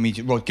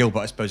comedians, Rod Gilbert,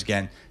 I suppose,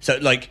 again. So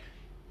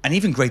and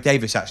even Greg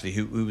Davis, actually,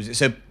 who was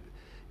so,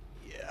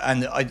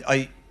 and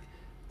I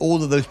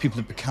all of those people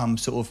have become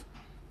sort of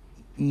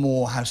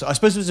more house. I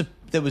suppose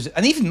there was,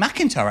 and even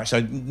McIntyre,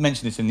 actually, I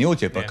mentioned this in the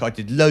audiobook. Yeah. I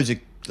did loads of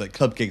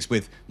club gigs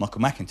with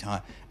Michael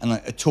McIntyre, and I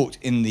talked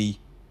in the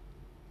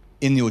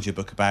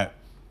audiobook about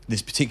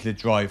this particular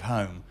drive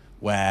home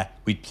where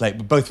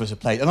both of us had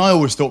played, and I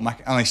always thought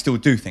and I still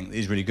do think that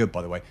he's really good,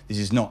 by the way. This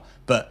is not,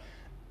 but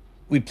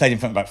we played in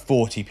front of about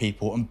 40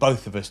 people, and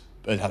both of us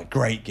had a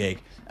great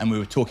gig, and we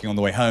were talking on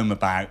the way home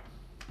about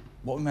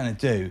what we're going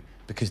to do,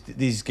 because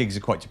these gigs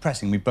are quite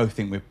depressing. We both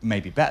think we're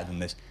maybe better than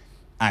this.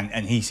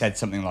 And he said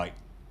something like,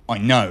 I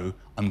know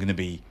I'm going to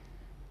be,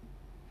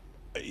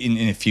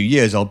 in a few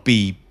years, I'll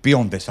be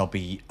beyond this,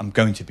 I'm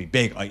going to be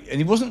big. And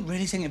he wasn't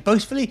really saying it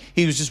boastfully.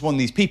 He was just one of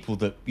these people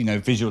that,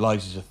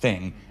 visualizes a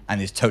thing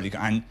and is totally,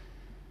 and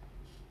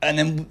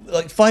then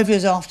 5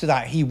 years after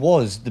that, he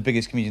was the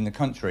biggest comedian in the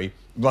country.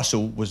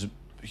 Russell was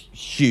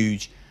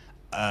huge.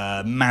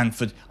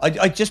 Manford.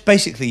 I just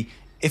basically,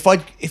 if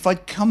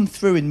I'd come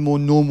through in more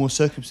normal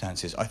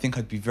circumstances, I think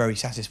I'd be very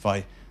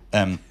satisfied.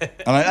 And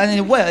in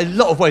a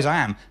lot of ways I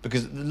am,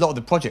 because a lot of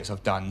the projects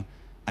I've done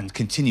and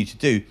continue to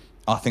do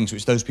are things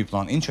which those people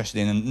aren't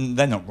interested in, and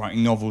they're not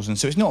writing novels, and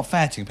so it's not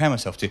fair to compare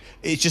myself to.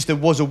 It's just there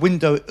was a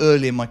window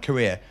early in my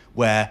career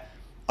where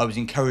I was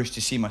encouraged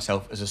to see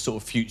myself as a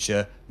sort of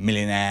future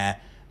millionaire,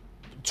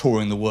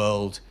 touring the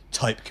world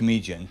type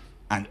comedian,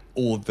 and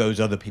all of those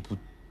other people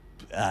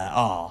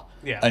are.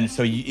 Yeah. And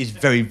so it's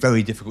very,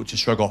 very difficult to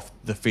shrug off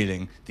the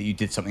feeling that you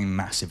did something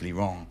massively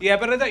wrong. Yeah,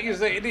 but I don't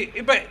use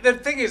it. But the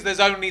thing is, there's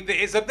a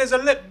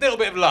little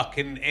bit of luck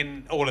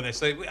in all of this.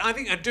 So I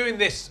think doing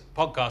this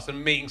podcast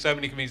and meeting so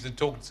many comedians and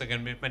talking to so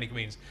many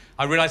comedians,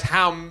 I realise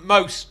how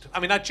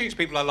I choose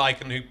people I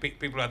like and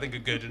people I think are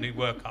good and who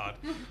work hard.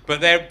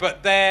 But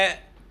they're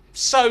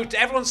so,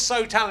 everyone's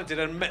so talented,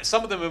 and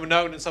some of them are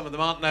known and some of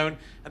them aren't known,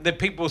 and then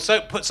people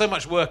put so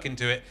much work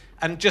into it,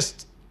 and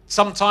just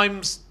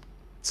sometimes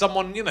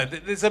someone,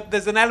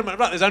 there's an element of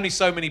that. There's only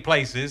so many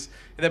places.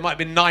 There might have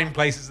been 9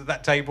 places at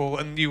that table,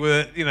 and you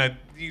were,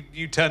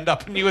 you turned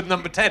up and you were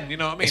number 10. You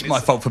know what I mean? It's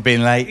my fault for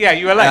being late. Yeah,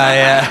 you were late.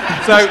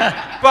 Yeah. So,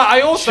 but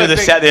I also should have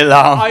set the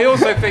alarm. I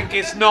also think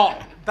it's not.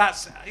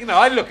 That's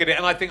I look at it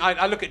and I think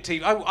I look at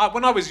TV.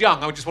 When I was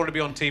young, I just wanted to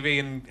be on TV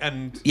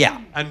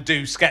and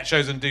do sketch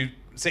shows and do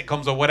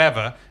sitcoms or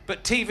whatever.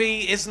 But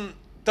TV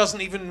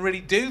doesn't even really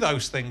do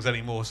those things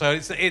anymore. So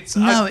it's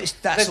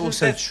that's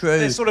also true.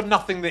 There's sort of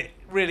nothing that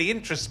really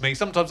interests me.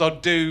 Sometimes I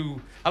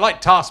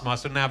like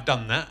Taskmaster, and now I've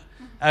done that,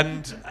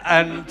 and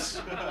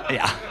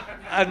yeah,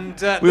 and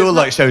we all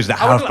like shows that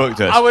have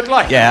booked us. I would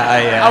like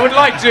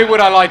to do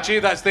Would I Lie to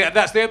You. I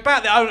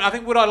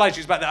think Would I Lie to You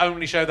is about the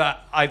only show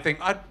that I think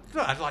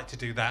I'd like to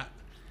do that.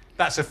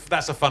 That's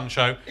a fun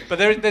show. But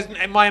there's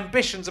my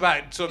ambitions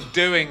about sort of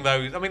doing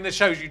those. I mean, the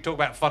shows you talk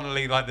about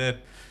funnily, like the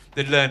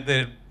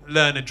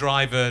learner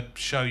driver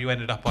show you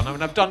ended up on. I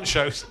mean, I've done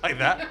shows like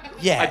that.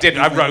 Yeah. I did.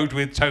 I rode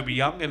with Toby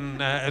Young,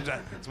 and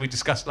as we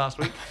discussed last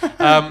week.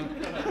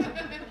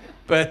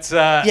 But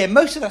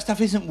most of that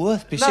stuff isn't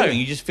worth pursuing. No.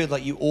 You just feel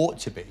like you ought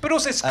to be. But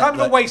also, it's kind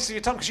of a waste of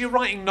your time because you're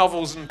writing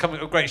novels and coming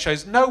up with great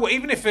shows. No,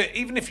 even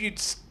if you'd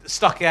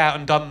stuck it out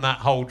and done that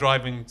whole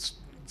driving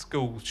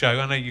school show,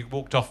 I know you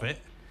walked off it.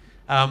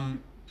 No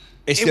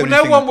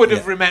one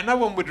would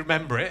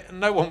remember it, and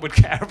no one would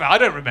care about it. I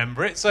don't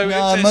remember it, so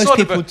it's most sort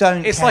people of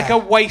don't. It's care. like a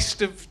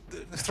waste of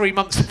 3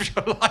 months of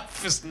your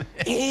life, isn't it?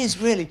 It is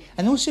really,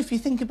 and also if you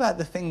think about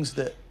the things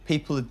that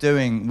people are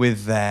doing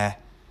with their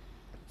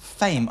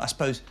fame, I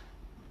suppose.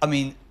 I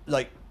mean,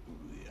 like,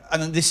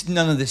 and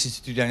none of this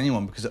is to do down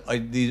anyone because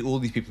all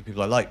these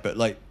people I like, but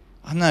like,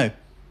 I don't know,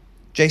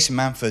 Jason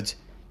Manford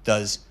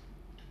does,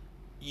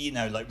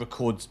 like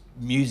records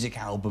music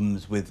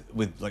albums with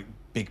like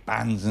big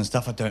bands and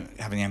stuff. I don't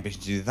have any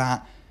ambition to do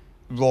that.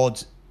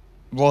 Rod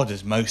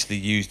has mostly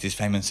used his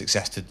fame and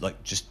success to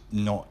like just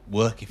not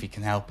work if he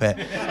can help it.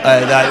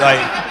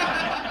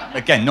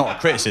 Again, not a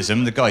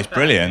criticism. The guy's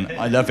brilliant.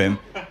 I love him.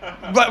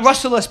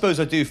 Russell, I suppose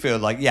I do feel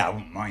like, I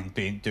wouldn't mind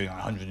doing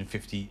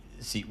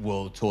 150-seat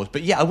world tours,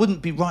 but I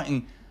wouldn't be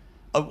writing.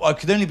 I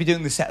could only be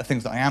doing the set of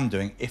things that I am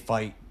doing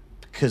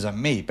because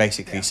I'm me,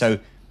 basically. Yeah. So,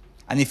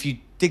 and if you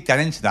dig down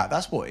into that,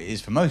 that's what it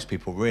is for most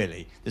people,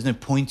 really. There's no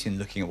point in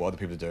looking at what other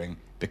people are doing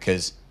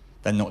because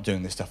they're not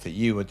doing the stuff that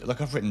you would. Like,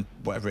 I've written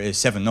whatever it is,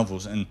 7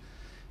 novels, and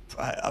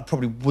I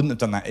probably wouldn't have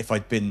done that if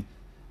I'd been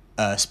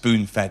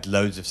spoon-fed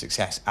loads of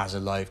success as a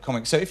live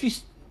comic. So if you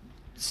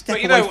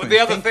step away from it, the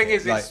other thing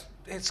is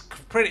it's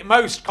pretty,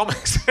 most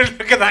comics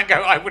look at that and go,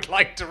 I would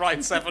like to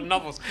write 7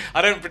 novels.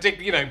 I don't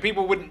particularly,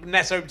 people wouldn't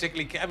necessarily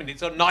particularly, I mean,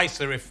 it's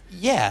nicer if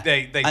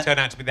they turn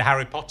out to be the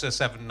Harry Potter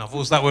 7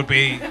 novels. That would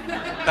be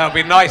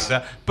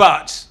nicer.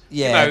 But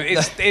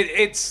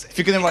it's if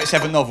you're going to write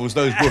 7 novels,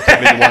 those would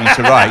be the ones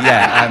to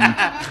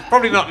write.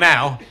 Probably not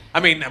now. I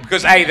mean,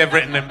 because A, they've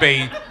written, and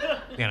B,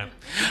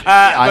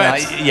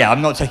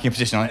 I'm not taking a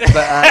position on it,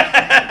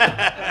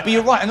 but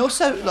you're right. And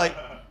also, like,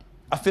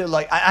 I feel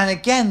like, and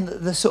again,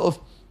 the sort of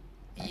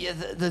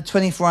the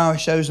 24-hour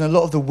shows and a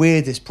lot of the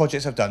weirdest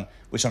projects I've done,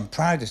 which I'm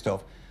proudest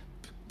of,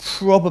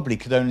 probably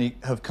could only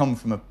have come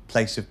from a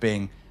place of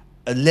being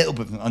a little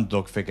bit of an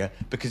underdog figure.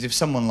 Because if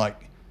someone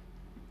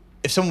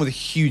with a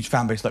huge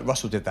fan base like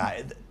Russell did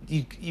that,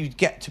 you'd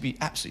get, to be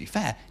absolutely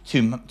fair,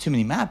 too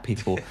many mad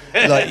people.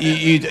 Like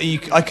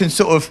I can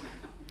sort of,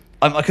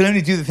 I can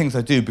only do the things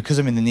I do because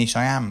I'm in the niche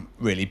I am,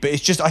 really. But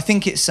it's just, I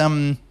think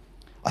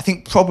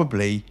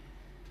probably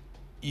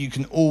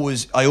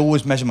I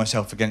always measure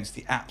myself against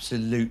the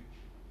absolute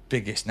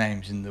biggest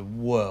names in the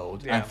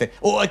world. Yeah.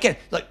 Or again,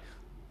 like,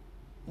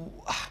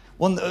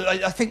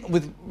 I think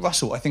with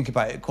Russell, I think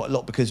about it quite a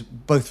lot because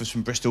both of us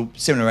from Bristol,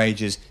 similar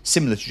ages,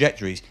 similar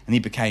trajectories, and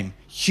he became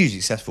hugely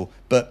successful.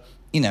 But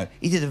he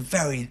did a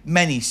very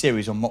many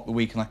series on Mock the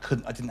Week, and I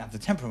didn't have the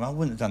temperament. I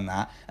wouldn't have done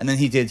that. And then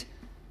he did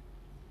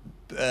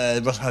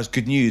Russell Has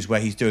Good News,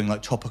 where he's doing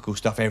like topical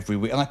stuff every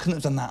week, and I couldn't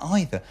have done that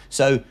either.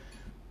 So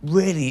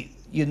really,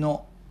 you're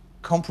not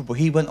comparable.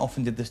 He went off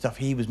and did the stuff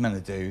he was meant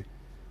to do,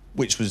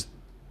 which was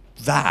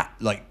that,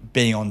 like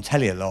being on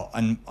telly a lot,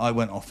 and I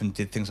went off and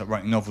did things like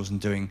writing novels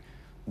and doing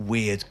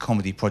weird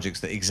comedy projects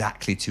that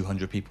exactly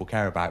 200 people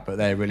care about, but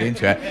they're really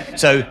into it.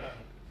 So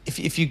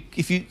if you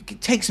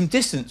take some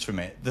distance from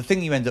it, the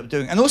thing you end up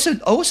doing, and also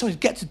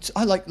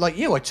I like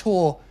you, I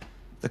tour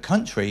the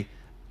country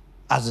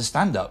as a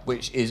stand-up,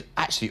 which is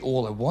actually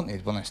all I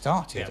wanted when I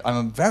started. Yeah.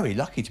 I'm very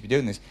lucky to be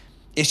doing this.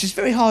 It's just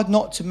very hard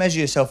not to measure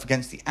yourself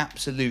against the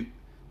absolute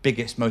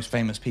biggest, most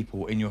famous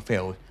people in your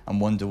field and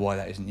wonder why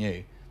that isn't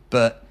you.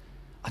 But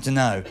I don't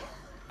know.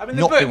 I mean,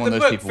 the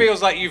book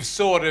feels like you've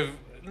sort of,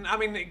 I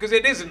mean, because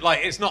it isn't like,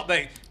 it's not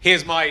that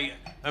here's my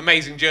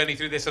amazing journey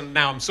through this and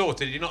now I'm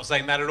sorted. You're not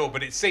saying that at all,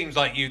 but it seems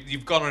like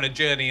you've gone on a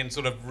journey and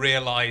sort of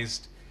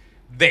realised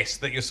this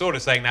that you're sort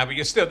of saying now, but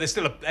there's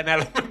still an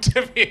element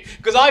of you,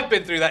 because I've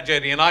been through that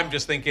journey and I'm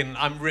just thinking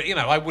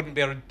I wouldn't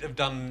be able to have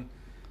done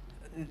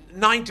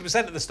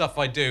 90% of the stuff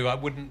I do. I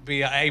wouldn't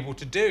be able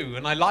to do,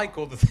 and I like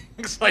all the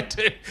things I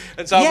do.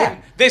 And so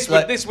this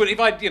would if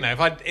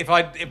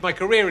my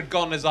career had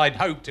gone as I'd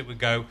hoped it would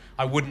go,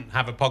 I wouldn't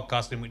have a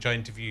podcast in which I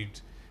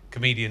interviewed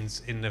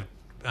comedians in a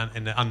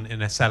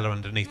cellar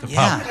underneath the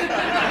pub.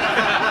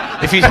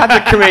 If you'd had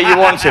the career you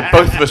wanted,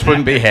 both of us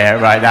wouldn't be here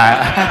right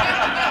now.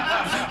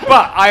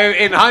 But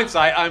in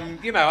hindsight, I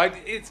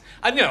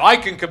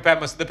can compare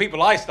the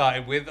people I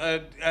started with,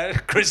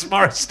 Chris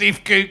Morris,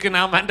 Steve Cook, and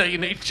Armando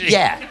Iannucci.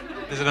 Yeah.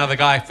 There's another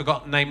guy I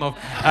forgot the name of.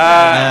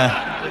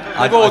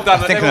 They've all done.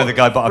 I think another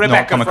guy, but I've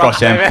not come across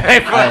him.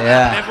 They've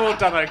all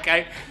done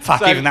okay.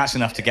 Fuck, even that's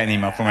enough to get an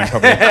email from him,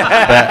 probably.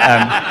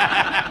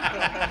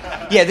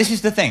 But this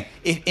is the thing.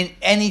 If in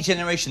any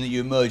generation that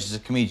you emerge as a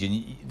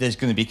comedian, there's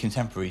going to be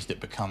contemporaries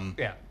that become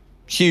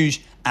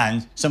huge,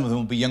 and some of them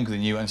will be younger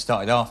than you and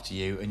started after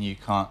you, and you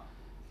can't,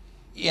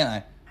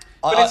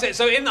 But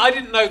I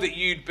didn't know that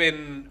you'd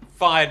been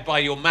fired by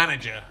your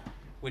manager,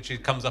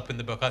 which comes up in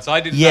the book. So I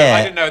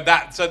didn't know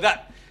that. So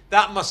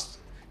that must,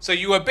 So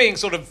you were being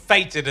sort of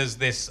fated as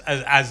this,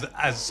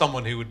 as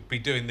someone who would be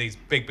doing these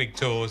big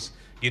tours.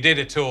 You did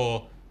a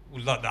tour,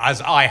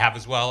 as I have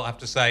as well, I have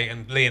to say,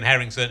 and Lee and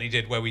Herring certainly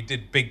did, where we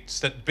did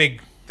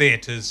big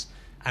theatres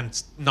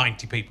and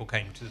 90 people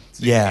came to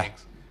see the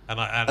gigs.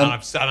 And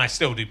I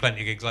still do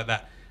plenty of gigs like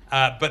that.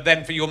 But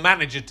then for your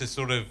manager to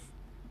sort of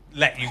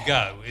let you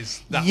go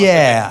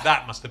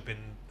that must have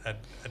been a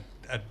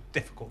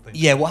difficult thing.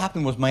 Yeah, what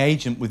happened was my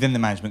agent within the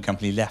management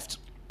company left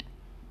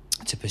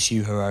to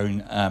pursue her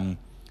own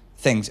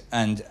things,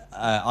 and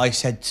I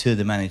said to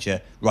the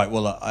manager, right,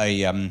 well,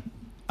 I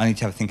need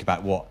to have a think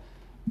about what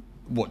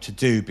to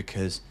do,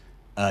 because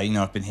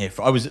I've been here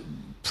I was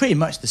pretty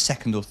much the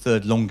second or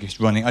third longest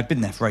running. I'd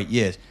been there for 8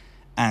 years,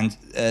 and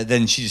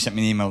then she just sent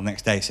me an email the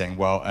next day saying,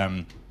 well,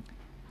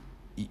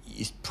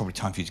 it's probably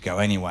time for you to go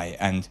anyway.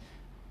 And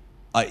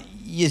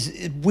it's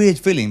a weird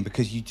feeling,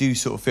 because you do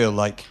sort of feel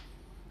like,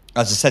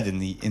 as I said in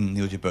the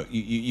audiobook,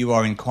 you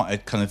are in quite a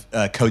kind of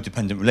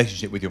codependent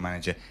relationship with your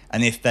manager,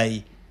 and if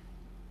they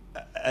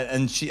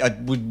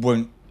we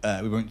won't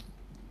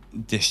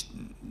dish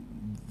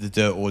the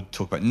dirt or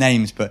talk about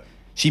names, but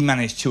she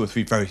managed 2 or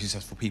 3 very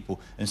successful people,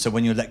 and so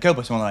when you're let go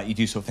by someone like that, you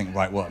do sort of think,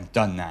 right, well, I'm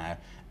done now.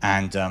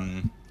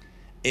 And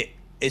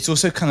it's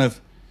also kind of,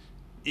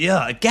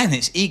 again,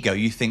 it's ego.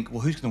 You think,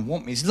 well, who's going to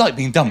want me? It's like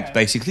being dumped,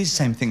 basically. It's the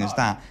same thing as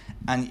that.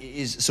 And it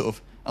is sort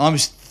of, I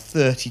was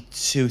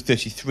 32,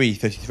 33,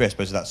 I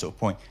suppose, at that sort of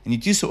point. And you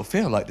do sort of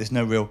feel like there's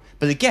no real...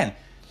 But again,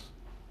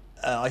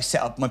 my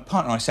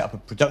partner and I set up a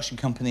production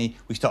company.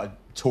 We started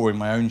touring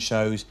my own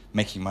shows,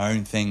 making my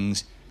own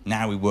things.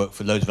 Now we work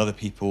for loads of other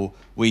people.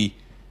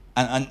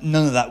 And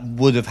none of that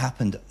would have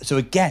happened. So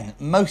again,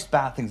 most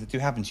bad things that do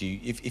happen to you,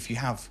 if you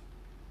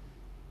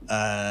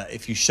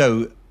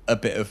show a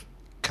bit of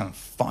kind of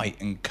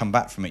fight and come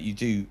back from it, you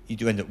do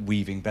end up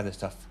weaving better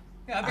stuff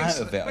out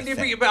of it.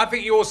 But I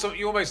think you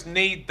almost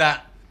need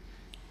that.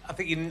 I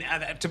think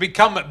to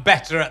become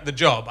better at the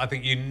job, I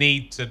think you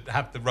need to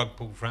have the rug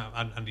pulled from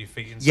under your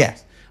feet.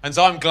 And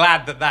so I'm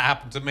glad that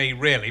happened to me,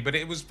 really. But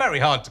it was very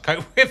hard to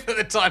cope with at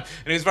the time,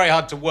 and it was very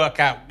hard to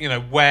work out,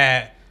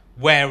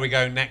 where we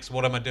go next,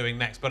 what am I doing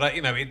next? But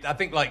I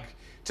think like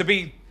to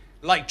be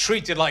like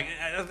treated like,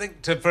 I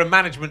think for a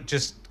management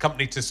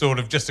company to sort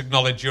of just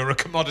acknowledge you're a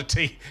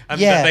commodity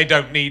and that they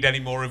don't need any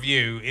more of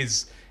you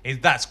is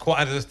that's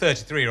quite, as a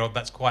 33-year-old,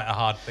 that's quite a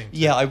hard thing.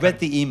 I read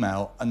the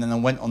email, and then I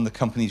went on the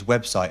company's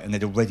website, and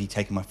they'd already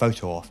taken my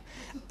photo off.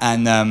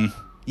 And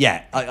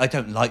I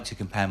don't like to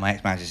compare my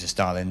ex-managers to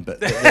Stalin, but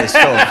there's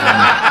sort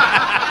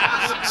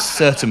of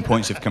certain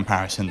points of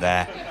comparison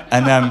there.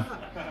 And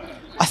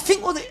I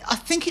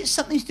think it's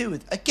something to do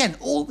with, again,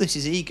 all this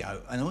is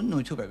ego, and I wouldn't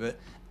normally talk about it, but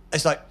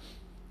it's like,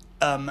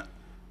 at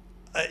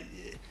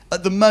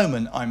the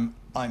moment, I'm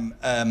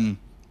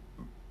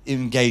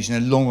engaged in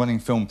a long-running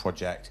film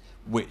project,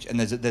 and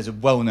there's a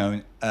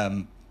well-known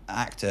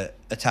actor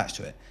attached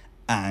to it,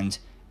 and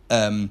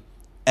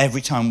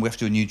every time we have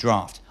to do a new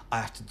draft,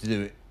 I have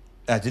to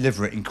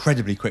deliver it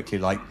incredibly quickly.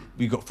 Like,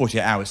 we've got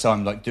 48 hours, so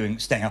I'm like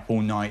staying up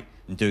all night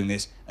and doing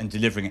this and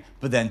delivering it.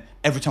 But then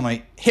every time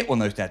I hit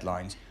one of those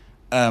deadlines,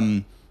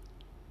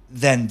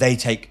 then they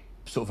take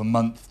sort of a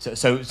month.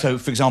 So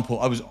for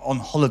example, I was on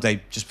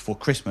holiday just before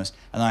Christmas,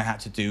 and I had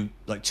to do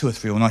like 2 or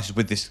 3 all-nighters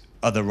with this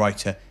other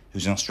writer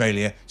who's in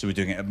Australia. So we're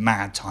doing it at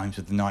mad times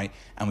of the night,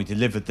 and we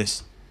delivered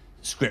this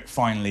script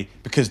finally,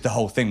 because the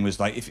whole thing was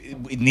like, if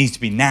it needs to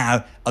be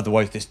now,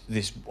 otherwise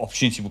this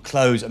opportunity will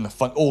close, and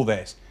all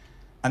this.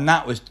 And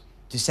that was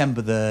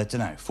December the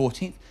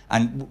 14th,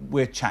 and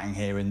we're chatting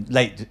here in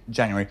late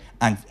January,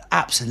 and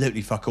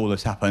absolutely fuck all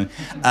has happened,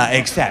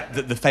 except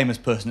that the famous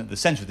person at the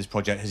centre of this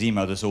project has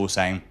emailed us all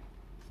saying,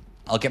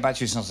 I'll get back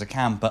to you as soon as I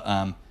can, but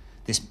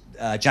this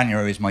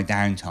January is my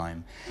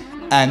downtime.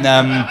 And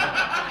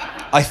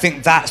I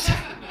think that's,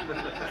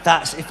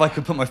 if I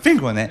could put my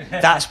finger on it,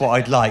 that's what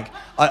I'd like.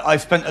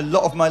 I've spent a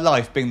lot of my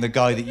life being the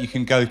guy that you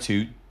can go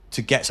to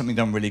get something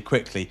done really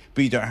quickly,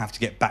 but you don't have to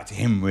get back to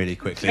him really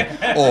quickly.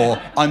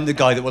 Or I'm the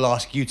guy that will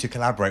ask you to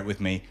collaborate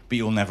with me, but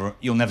you'll never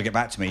get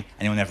back to me,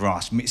 and you'll never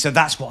ask me. So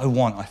that's what I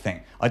want, I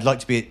think. I'd like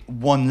to be at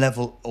one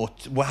level, or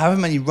however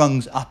many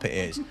rungs up it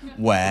is,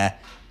 where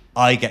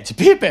I get to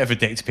be a bit of a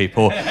dick to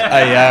people.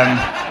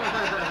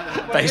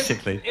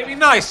 Basically. It'd be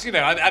nice,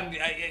 and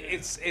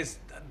it's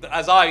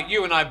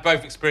you and I have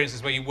both experienced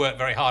this, where you work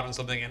very hard on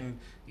something and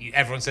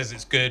everyone says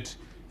it's good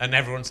and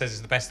everyone says it's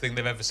the best thing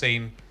they've ever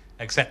seen,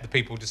 except the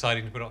people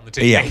deciding to put it on the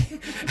TV. Yeah.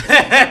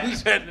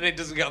 And it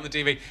doesn't get on the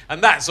TV.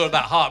 And that's sort of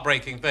that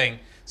heartbreaking thing.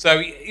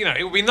 So,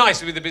 it would be nice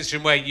to be in the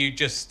position where you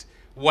just,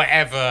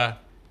 whatever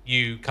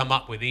you come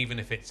up with, even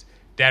if it's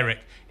Derek,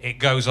 it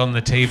goes on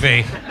the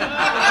TV.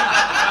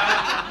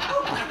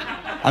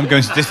 I'm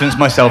going to distance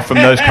myself from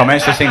those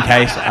comments just in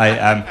case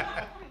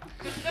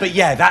But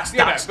yeah, that's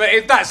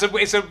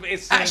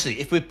actually,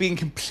 if we're being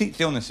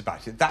completely honest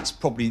about it, that's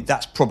probably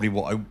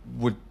why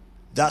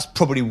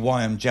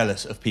I'm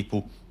jealous of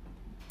people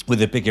with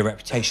a bigger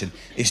reputation.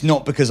 It's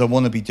not because I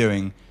want to be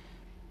doing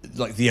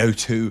like the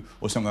O2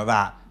 or something like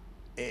that.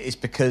 It's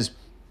because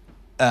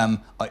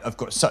I've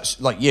got such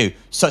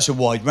a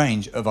wide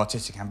range of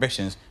artistic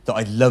ambitions that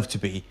I'd love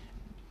to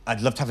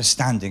have a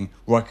standing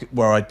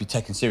where I'd be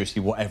taken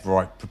seriously whatever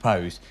I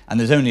proposed. And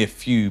there's only a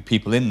few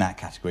people in that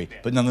category,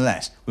 but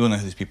nonetheless, we all know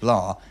who those people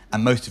are,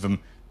 and most of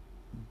them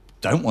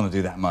don't want to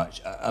do that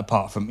much,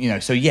 apart from,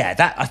 so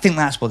I think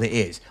that's what it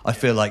is. I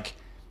feel like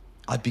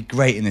I'd be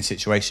great in a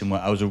situation where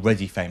I was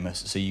already famous,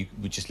 so you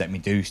would just let me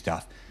do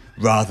stuff,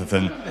 rather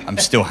than I'm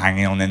still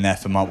hanging on in there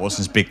for Mark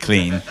Watson's Big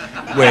Clean,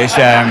 which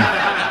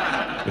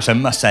I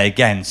must say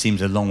again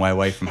seems a long way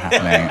away from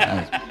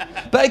happening.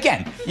 But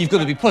again, you've got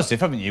to be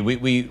positive, haven't you?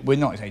 We're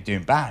not exactly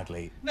doing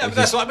badly. No, but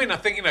that's what I mean. I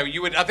think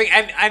you would. I think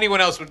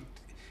anyone else would.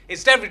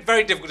 It's definitely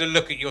very difficult to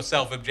look at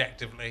yourself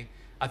objectively.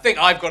 I think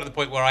I've got to the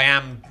point where I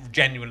am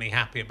genuinely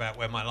happy about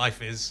where my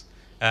life is,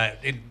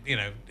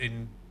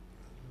 in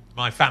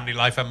my family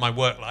life and my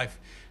work life,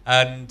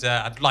 and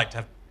I'd like to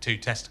have 2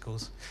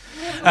 testicles.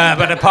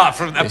 But apart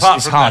from it's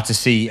hard that, to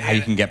see how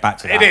you can get back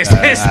to that. It is.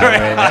 It's very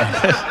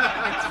hard.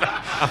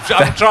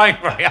 I'm trying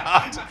very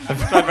hard.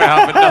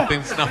 But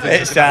nothing's.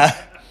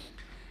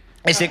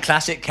 It's a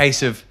classic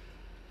case of,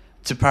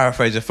 to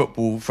paraphrase a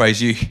football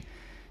phrase, you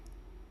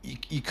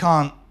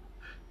can't.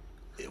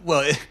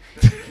 Well,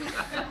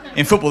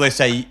 in football they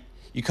say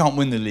you can't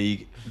win the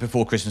league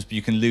before Christmas, but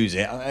you can lose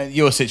it.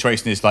 Your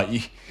situation is like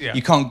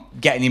you can't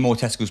get any more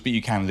testicles, but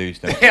you can lose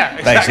them. Yeah,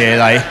 exactly. Basically,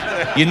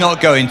 like you're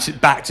not going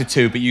back to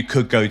 2, but you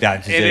could go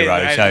down to 0.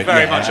 Is, so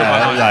very much on my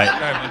mind.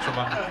 Very much on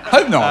my mind.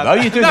 Hope not, though.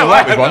 You're doing all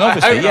right with one,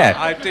 obviously.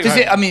 I do.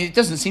 It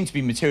doesn't seem to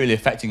be materially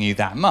affecting you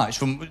that much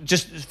from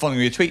just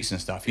following your tweets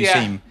and stuff.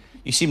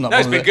 You seem like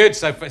it's been good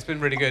so far. It's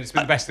been really good. It's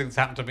been the best thing that's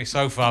happened to me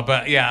so far.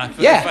 But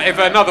if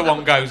another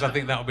one goes, I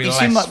think that'll be less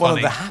funny. You seem like one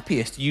of the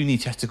happiest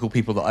uni-testicle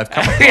people that I've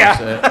come across.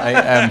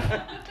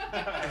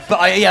 But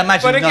I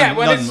imagine. But again,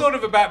 it's sort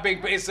of about being.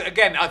 But it's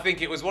again, I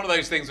think it was one of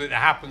those things that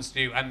happens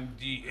to you, and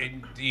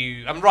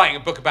you. I'm writing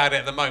a book about it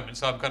at the moment,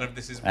 so I'm kind of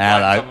this is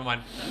right top of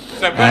mind.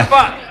 So,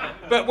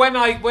 but when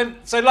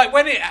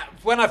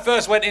I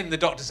first went in, the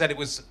doctor said it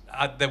was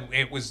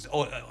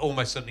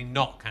almost certainly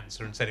not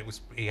cancer, and said it was.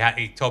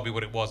 He told me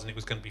what it was, and it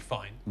was going to be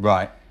fine.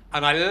 Right.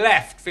 And I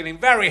left feeling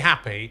very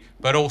happy,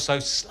 but also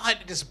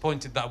slightly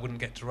disappointed that I wouldn't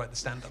get to write the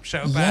stand-up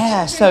show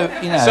about it.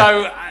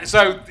 Yeah,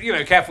 so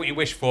careful what you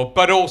wish for.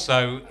 But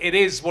also, it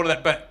is one of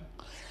that. But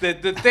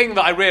the thing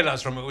that I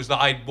realised from it was that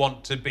I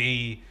want to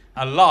be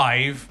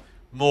alive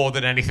more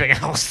than anything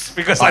else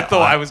because I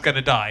thought I was going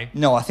to die.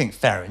 No, I think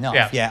fair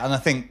enough. Yeah, and I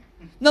think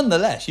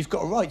nonetheless, you've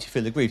got a right to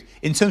feel aggrieved.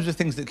 In terms of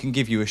things that can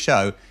give you a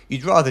show,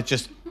 you'd rather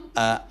just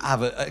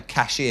have a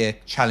cashier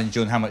challenge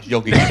you on how much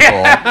yoga you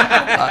pour,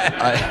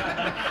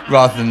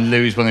 rather than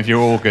lose one of your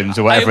organs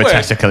or whatever a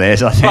testicle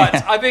is. I think.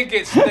 But I think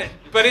it's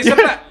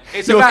about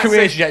your about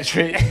career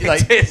trajectory.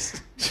 Like, it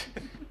is.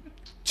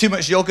 Too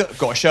much yogurt,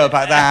 got a show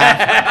about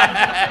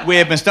that.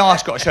 Weird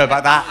moustache, got a show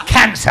about that.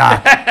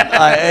 Cancer.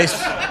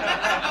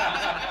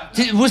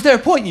 Was there a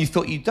point you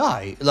thought you'd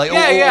die? Like,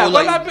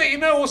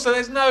 but also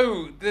there's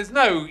no,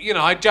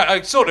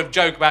 I sort of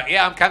joke about,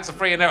 I'm cancer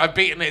free and I've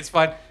beaten it, it's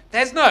fine.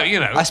 There's no,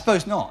 I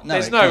suppose not. No,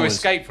 there's no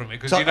escape from it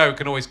because it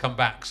can always come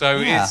back. So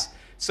it's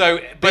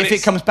But if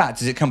it comes back,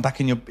 does it come back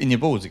in your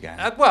balls again?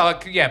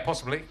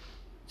 Possibly.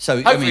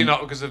 So hopefully not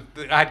because I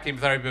had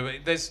chemotherapy.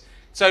 But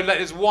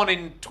there's 1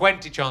 in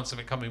 20 chance of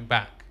it coming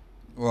back.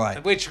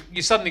 Right. Which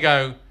you suddenly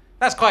go,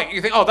 that's quite.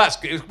 You think, oh, that's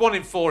good. It was 1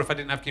 in 4 if I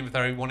didn't have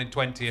chemotherapy. 1 in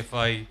 20 if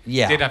I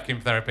did have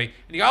chemotherapy.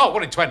 And you go, oh,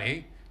 1 in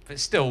 20, but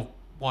it's still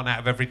 1 out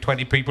of every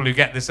 20 people who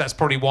get this. That's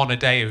probably 1 a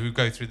day who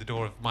go through the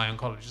door of my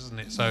oncologist, isn't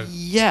it? So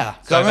yeah.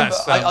 So I remember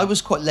I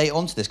was quite late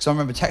onto this because I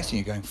remember texting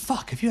you going,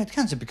 "Fuck, have you had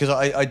cancer?" Because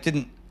I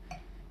didn't,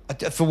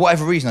 for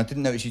whatever reason, I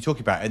didn't notice you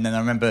talking about it. And then I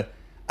remember,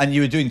 and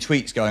you were doing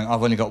tweets going,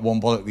 "I've only got 1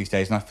 bollock these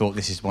days," and I thought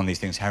this is one of these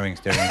things Herring's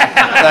doing.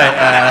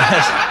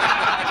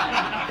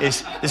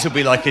 This will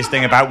be like his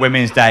thing about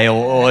Women's Day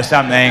or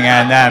something,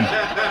 and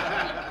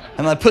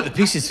I put the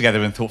pieces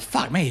together and thought,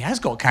 "Fuck me, he has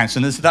got cancer,"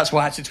 and that's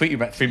why I had to tweet you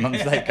about 3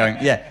 months late, going,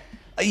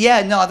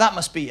 no, that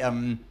must be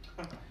the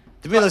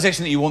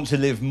realization that you want to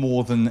live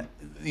more than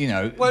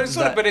Well, it's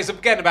but it's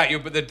again about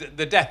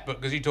the death book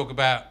because you talk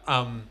about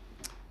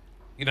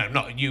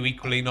not you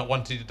equally not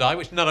wanting to die,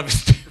 which none of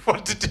us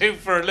want to do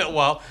for a little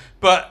while,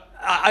 but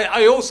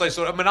I also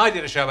I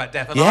did a show about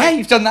death. And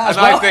you've done that as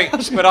well.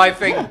 I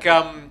think.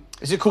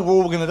 Is it called We're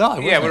All Gonna Die?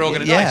 We're all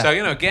gonna die. So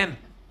again,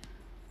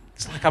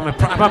 it's like I'm a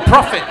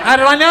prophet. How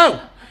did I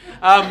know?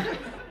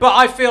 But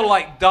I feel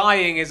like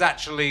dying is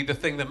actually the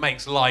thing that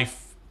makes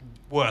life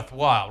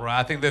worthwhile, right?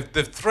 I think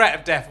the threat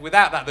of death.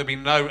 Without that, there'd be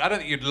no. I don't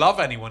think you'd love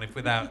anyone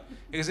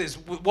because it's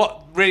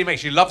what really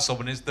makes you love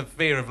someone is the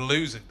fear of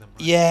losing them.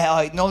 Right? Yeah,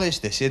 I acknowledge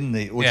this in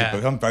the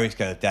audiobook. I'm very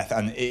scared of death,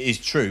 and it is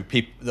true.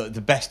 People,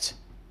 the best.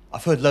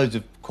 I've heard loads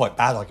of quite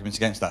bad arguments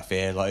against that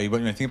fear. Like you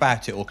won't know anything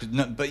about it,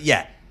 but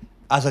yeah.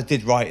 As I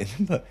did write it,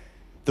 but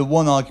the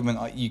one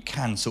argument you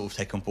can sort of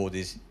take on board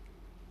is,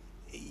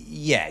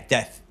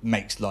 death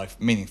makes life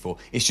meaningful.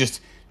 It's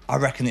just, I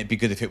reckon it'd be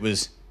good if it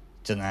was,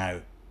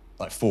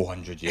 like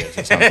 400 years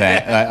or something.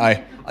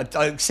 I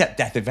accept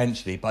death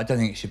eventually, but I don't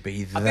think it should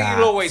be that. I think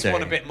you'll always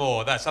want a bit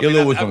more. That's something.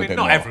 You'll always want a bit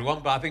not more.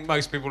 Everyone, but I think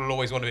most people will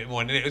always want a bit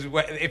more. And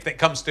if it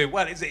comes to,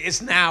 well,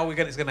 it's now.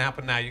 It's going to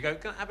happen now. You go,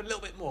 going to have a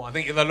little bit more. I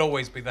think there'll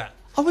always be that.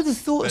 I would have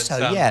thought so.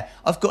 Yeah,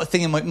 I've got a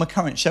thing in my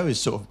current show is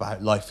sort of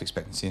about life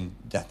expectancy and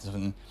death.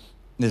 And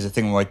there's a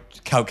thing where I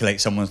calculate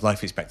someone's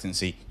life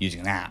expectancy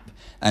using an app.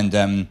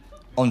 And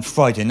on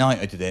Friday night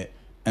I did it,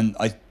 and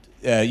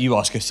you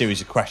ask a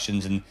series of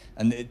questions, and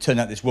it turned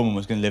out this woman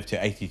was going to live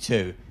to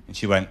 82, and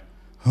she went,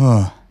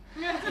 oh.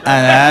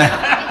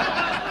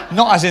 And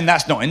not as in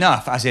that's not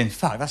enough, as in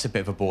fuck, that's a bit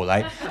of a ball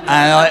ache. And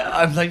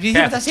I'm like,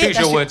 yeah, that's it. Choose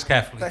your words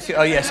carefully.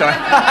 Oh yeah, sorry.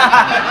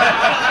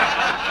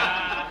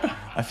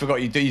 I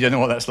forgot you don't know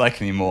what that's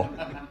like anymore.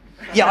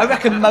 Yeah, I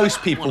reckon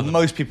most people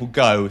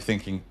go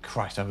thinking,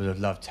 Christ, I would have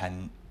loved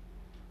 10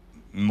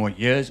 more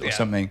years or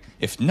something.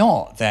 If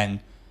not, then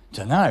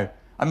don't know.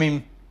 I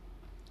mean,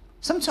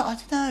 sometimes, I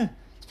don't know,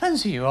 it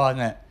depends who you are,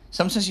 doesn't it?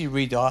 Sometimes you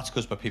read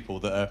articles by people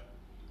that are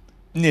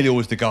nearly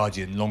always The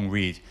Guardian, long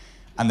read,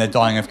 and they're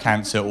dying of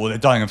cancer or they're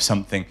dying of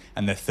something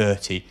and they're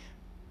 30.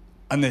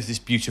 And there's this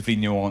beautifully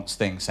nuanced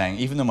thing saying,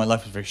 even though my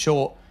life was very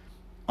short,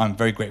 I'm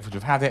very grateful to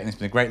have had it and it's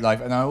been a great life.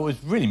 And it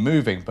was really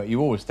moving, but you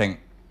always think,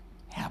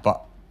 yeah,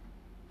 but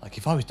like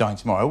if I was dying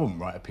tomorrow, I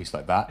wouldn't write a piece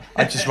like that.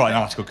 I'd just write an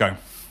article going,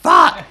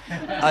 fuck!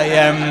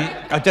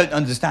 I don't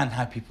understand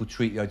how people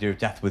treat the idea of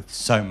death with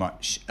so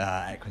much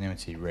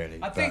equanimity, really.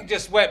 I think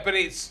just but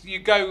it's you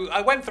go. I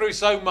went through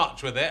so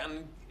much with it,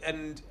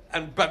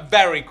 but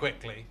very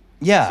quickly.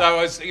 Yeah. So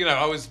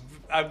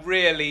I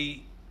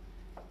really,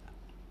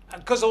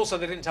 because also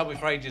they didn't tell me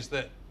for ages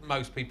that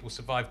most people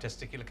survive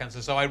testicular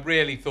cancer. So I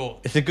really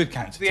thought it's a good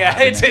cancer. Yeah,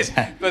 it is.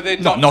 But the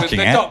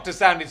doctor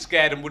sounded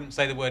scared and wouldn't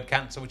say the word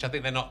cancer, which I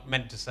think they're not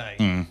meant to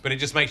say. But it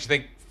just makes you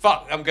think,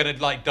 fuck, I'm going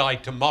to die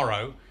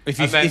tomorrow. If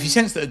you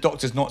sense that a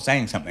doctor's not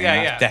saying something,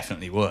 that's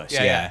definitely worse.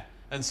 Yeah.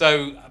 And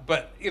so,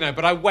 but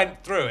I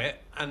went through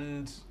it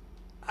and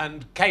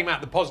came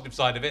out the positive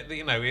side of it.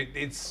 That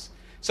it's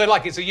so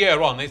like it's a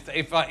year on.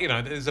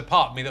 There's a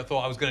part of me that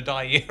thought I was going to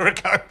die a year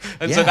ago,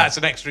 and so that's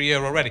an extra year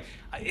already.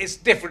 It's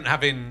different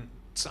having.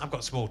 I've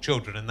got small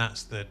children, and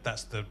that's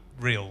the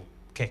real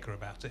kicker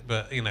about it.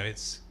 But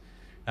it's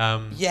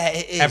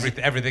it is.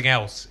 Everything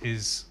else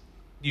is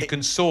you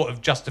can sort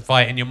of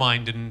justify it in your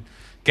mind and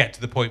get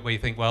to the point where you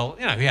think, well,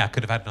 I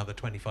could have had another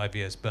 25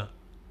 years, but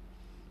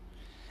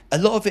a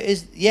lot of it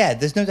is,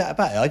 there's no doubt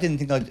about it. I didn't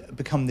think I'd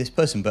become this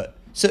person, but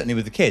certainly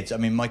with the kids. I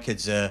mean, my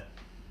kids are,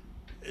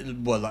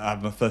 well, I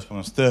had my first one when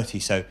I was 30,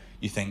 so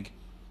you think,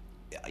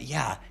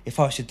 if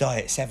I was to die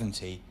at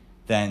 70,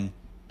 then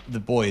the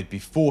boy would be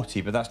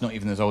 40, but that's not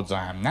even as old as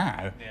I am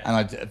now. Yeah. And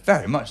I'd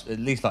very much at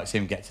least like to see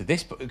him get to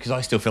this, because I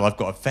still feel I've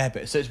got a fair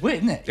bit. So it's weird,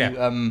 isn't it?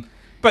 Yeah.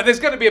 But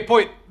there's going to be a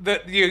point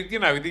that you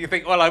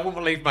think, well, I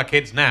wouldn't leave my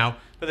kids now,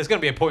 but there's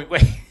going to be a point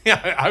where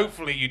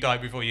hopefully you die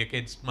before your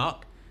kids,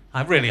 Mark.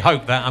 I really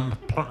hope that.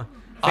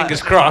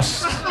 Fingers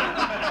crossed.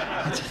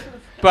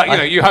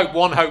 But you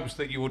hopes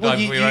that you will die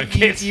before your own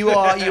kids. You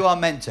are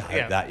meant to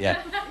hope that.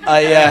 Yeah.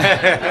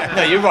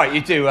 No, you're right.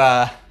 You do.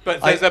 But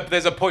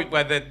there's a point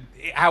where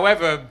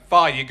however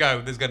far you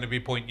go, there's going to be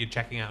a point you're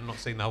checking out and not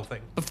seeing the whole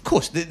thing. Of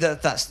course,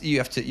 that's you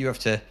have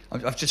to.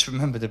 I've just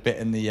remembered a bit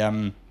in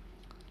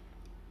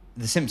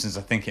the Simpsons,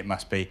 I think it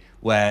must be,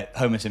 where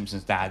Homer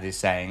Simpson's dad is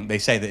saying, they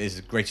say that it's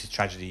the greatest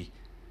tragedy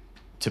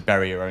to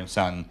bury your own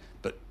son,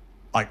 but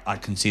I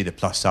can see the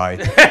plus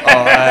side, or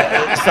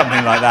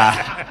something like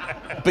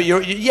that. But you're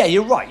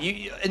right.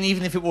 And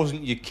even if it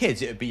wasn't your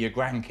kids, it would be your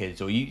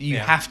grandkids, or you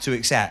have to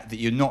accept that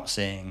you're not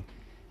seeing,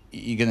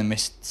 you're going to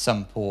miss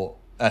some part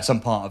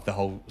of the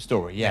whole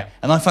story. Yeah.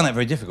 And I find that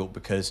very difficult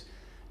because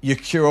your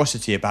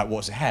curiosity about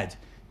what's ahead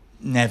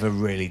never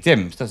really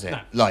dims, does it?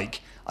 No. Like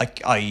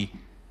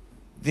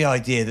the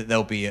idea that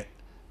there'll be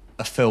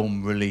a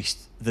film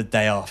released the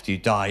day after you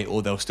die,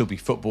 or there'll still be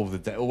football the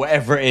day, or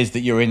whatever it is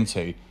that you're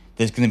into,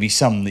 there's going to be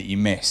some that you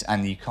miss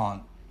and you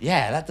can't.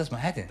 Yeah, that does my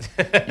head in.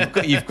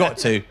 You've got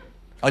to.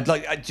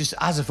 Just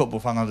as a football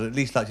fan, I'd at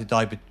least like to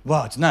die. But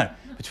I don't know,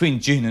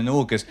 between June and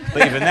August.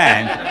 But even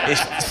then, it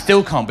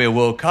still can't be a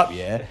World Cup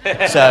year.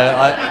 So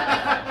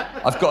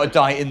I've got to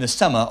die in the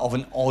summer of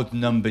an odd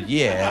numbered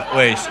year,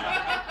 I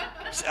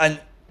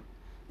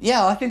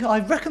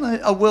reckon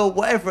I will.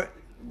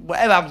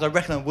 Whatever happens, I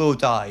reckon I will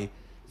die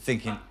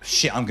thinking,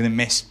 shit, I'm going to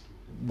miss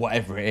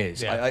whatever it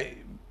is. Yeah.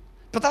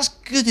 But that's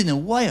good in a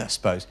way, I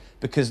suppose,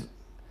 because,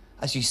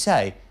 as you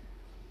say,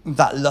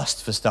 that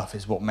lust for stuff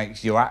is what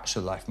makes your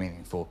actual life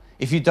meaningful.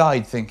 If you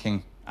died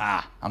thinking,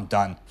 I'm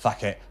done,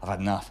 fuck it, I've had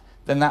enough,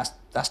 then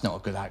that's not a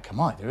good outcome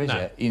either, is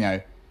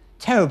it?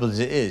 Terrible as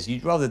it is,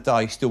 you'd rather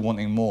die still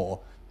wanting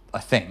more, I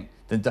think.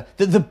 The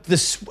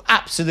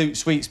absolute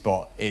sweet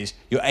spot is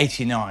you're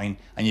 89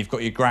 and you've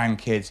got your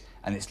grandkids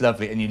and it's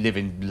lovely and you live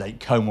in Lake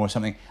Como or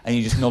something and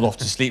you just nod off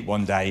to sleep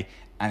one day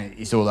and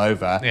it's all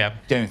over. Yeah.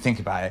 Don't even think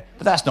about it.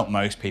 But that's not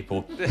most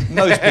people.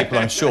 Most people,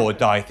 I'm sure,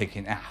 die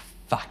thinking,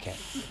 fuck it.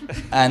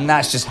 And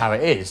that's just how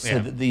it is.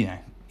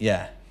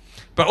 Yeah.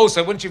 So, But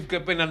also, once you've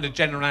been under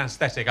general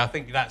anaesthetic, I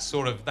think that's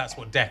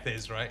what death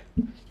is, right?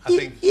 I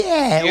think.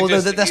 Yeah, although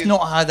that's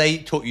not how they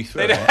talk you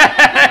through it.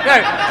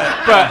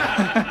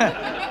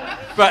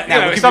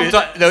 But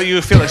sometimes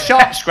you'll feel a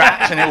sharp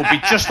scratch, and it will be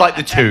just like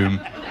the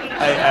tomb.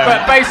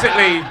 But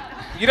basically,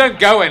 you don't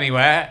go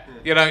anywhere.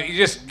 You know,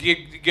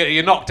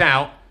 you're knocked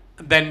out,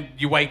 and then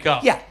you wake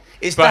up. Yeah.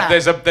 There's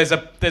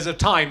a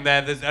time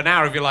there. There's an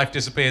hour of your life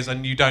disappears,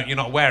 and you're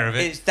not aware of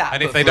it. It's that,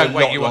 and if but they for don't a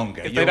wake lot you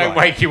longer. up, if they don't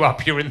wake you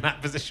up, you're in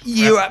that position.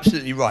 You're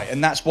absolutely right,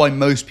 and that's why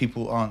most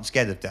people aren't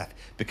scared of death,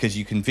 because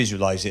you can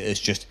visualize it as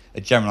just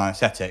a general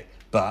anaesthetic,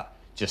 but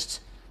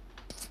just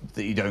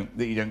that you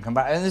don't come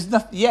back. And there's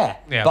nothing. Yeah.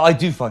 But I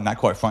do find that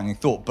quite a frightening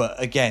thought.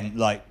 But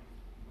again, I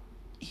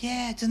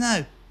don't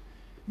know.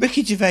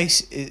 Ricky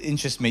Gervais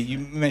interests me. You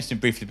mentioned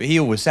it briefly, but he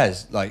always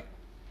says,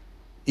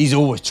 he's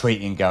always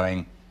tweeting,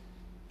 going,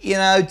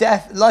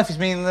 life is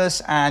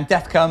meaningless, and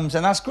death comes,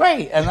 and that's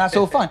great, and that's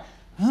all fine.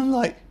 And I'm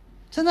like,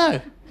 don't know.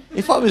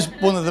 If I was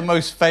one of the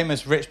most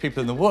famous rich people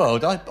in the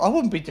world, I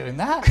wouldn't be doing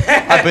that.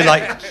 I'd be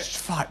like,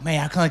 fuck me,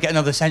 how can I get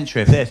another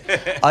century of this?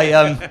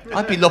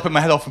 I'd be lopping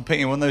my head off and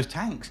putting in one of those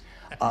tanks.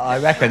 I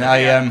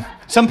reckon.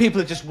 Some people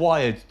are just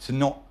wired to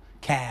not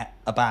care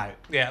about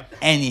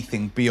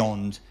anything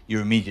beyond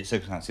your immediate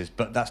circumstances,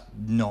 but that's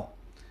not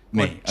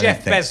me. Well,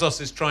 Jeff Bezos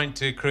is trying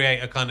to create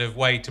a kind of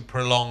way to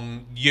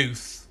prolong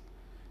youth.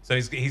 So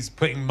he's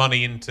putting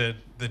money into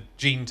the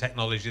gene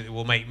technology that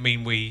will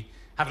mean we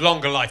have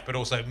longer life, but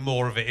also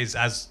more of it is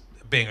as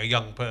being a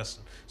young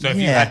person. So if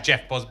you had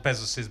Jeff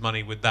Bezos'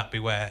 money, would that be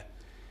where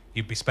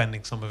you'd be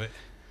spending some of it?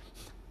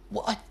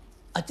 Well,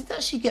 I did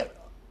actually get...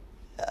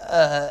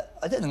 I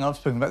don't think I've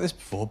spoken about this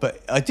before,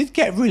 but I did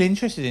get really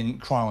interested in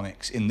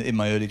cryonics in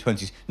my early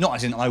 20s. Not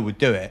as in I would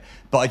do it,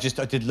 but I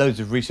did loads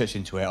of research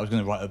into it. I was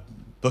going to write a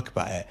book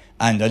about it,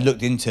 and I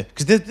looked into...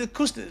 Because, of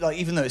course,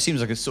 even though it seems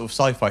like a sort of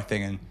sci-fi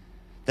thing, and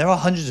there are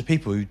hundreds of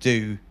people who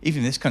do,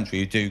 even in this country,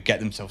 who do get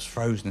themselves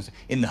frozen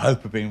in the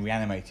hope of being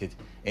reanimated.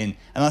 And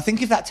I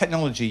think if that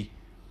technology...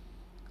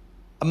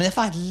 I mean, if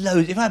I had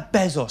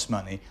Bezos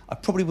money, I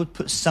probably would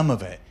put some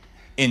of it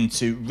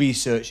into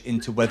research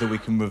into whether we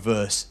can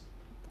reverse,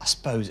 I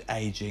suppose,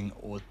 aging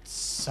or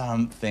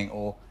something,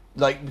 or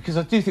because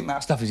I do think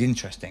that stuff is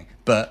interesting.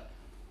 But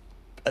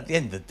at the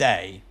end of the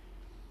day,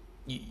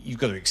 you've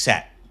got to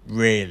accept,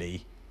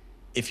 really,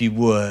 if you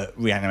were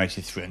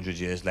reanimated 300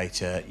 years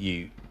later,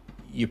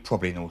 you're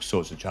probably in all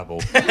sorts of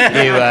trouble.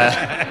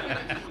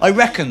 I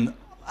reckon,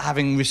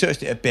 having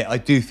researched it a bit, I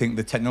do think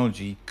the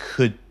technology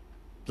could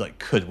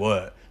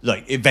work.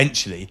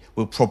 Eventually,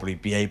 we'll probably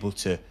be able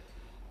to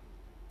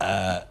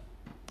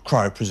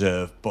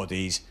cryopreserve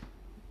bodies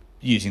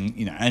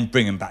using, and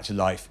bring them back to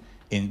life.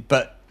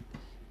 But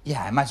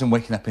yeah, imagine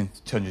waking up in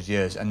 200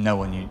 years and no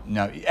one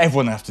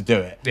everyone will have to do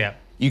it. Yeah,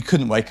 you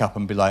couldn't wake up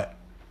and be like,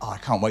 oh, I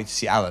can't wait to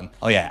see Alan.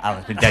 Oh yeah,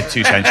 Alan's been dead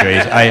 2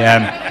 centuries.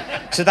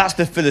 So that's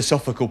the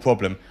philosophical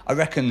problem. I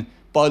reckon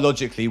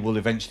biologically we'll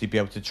eventually be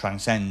able to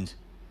transcend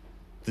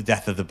the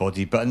death of the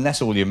body, but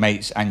unless all your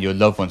mates and your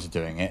loved ones are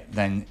doing it,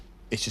 then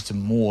it's just a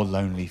more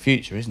lonely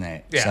future, isn't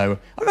it? Yeah. So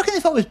I reckon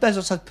if I was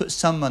Bezos, I'd put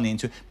some money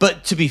into it.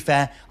 But to be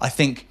fair, I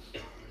think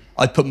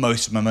I'd put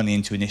most of my money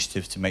into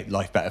initiatives to make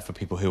life better for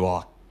people who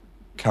are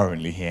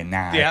currently here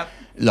now. Yeah.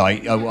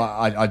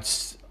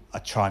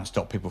 I'd try and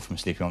stop people from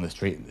sleeping on the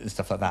street and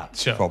stuff like that.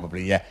 Sure.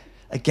 Probably, yeah.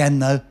 Again,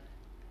 though,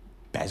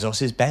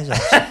 Bezos is Bezos.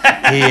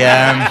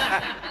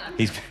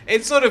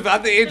 It's sort of...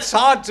 It's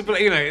hard to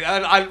believe,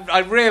 I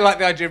really like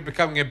the idea of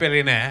becoming a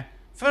billionaire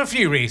for a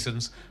few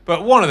reasons,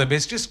 but one of them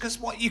is just because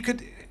what you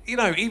could...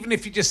 even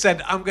if you just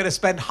said, I'm going to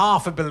spend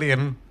 $500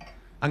 million,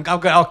 and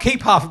I'll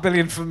keep $500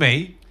 million for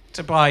me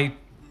to buy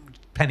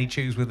penny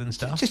chews with and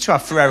stuff. Just try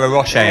Ferrero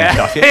Rocher and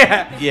stuff.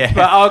 Yeah.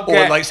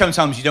 But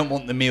sometimes you don't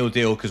want the meal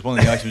deal because one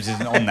of the items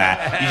isn't on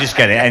there. You just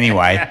get it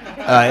anyway.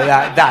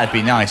 That'd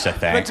be nice, I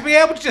think. But to be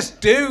able to just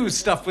do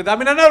stuff with... I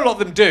mean, I know a lot of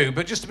them do,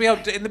 but just to be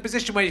able to... In the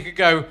position where you could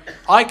go...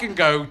 I can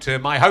go to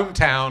my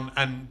hometown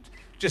and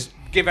just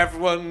give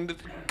everyone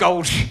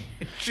gold shoes.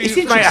 It's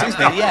interesting,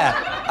 isn't it?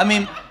 Yeah. I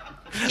mean...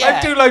 Yeah.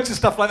 I do loads of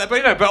stuff like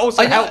that, but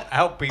also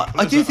help people.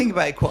 I do think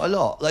about it quite a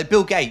lot. Like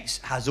Bill Gates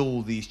has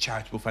all these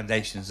charitable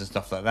foundations and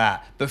stuff like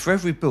that. But for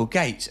every Bill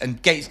Gates,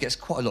 and Gates gets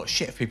quite a lot of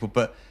shit for people,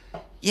 but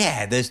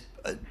yeah, there's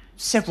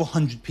several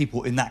hundred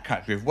people in that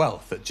category of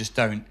wealth that just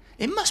don't.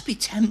 It must be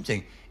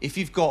tempting if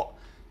you've got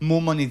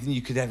more money than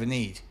you could ever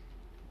need.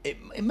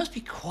 It must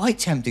be quite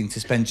tempting to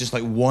spend just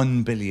like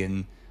 $1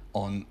 billion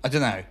on. I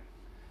don't know.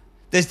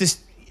 There's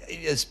this,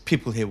 as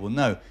people here will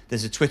know,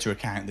 there's a Twitter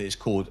account that is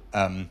called.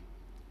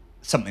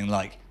 Something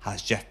like,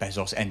 has Jeff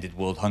Bezos ended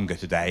world hunger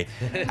today?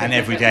 And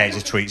every day it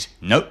just tweets,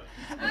 nope.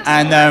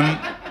 And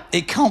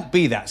it can't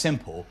be that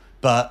simple,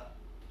 but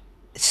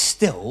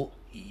still,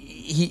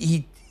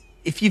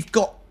 if you've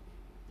got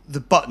the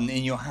button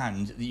in your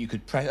hand that you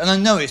could press, and I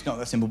know it's not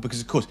that simple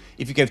because, of course,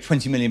 if you gave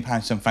 £20 million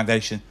to some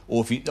foundation,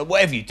 or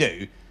whatever you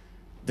do,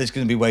 there's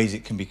going to be ways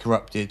it can be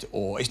corrupted,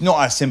 or it's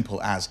not as simple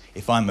as,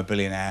 if I'm a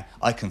billionaire,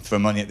 I can throw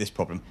money at this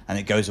problem and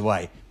it goes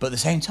away. But at the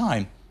same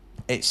time,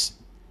 it's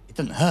it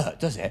doesn't hurt,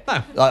 does it?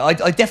 No.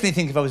 Like, I definitely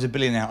think if I was a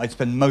billionaire, I'd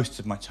spend most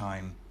of my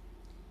time,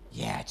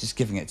 just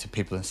giving it to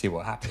people and see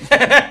what happens.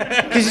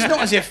 Because it's not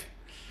as if,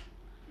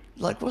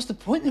 like, what's the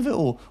point of it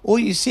all? All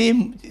you see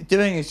him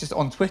doing is just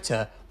on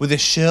Twitter with a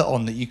shirt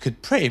on that you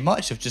could pretty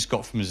much have just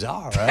got from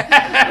Zara.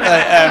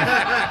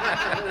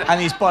 And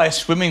he's by a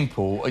swimming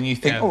pool, and you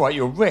think, all right,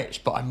 you're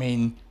rich, but I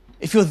mean,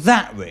 if you're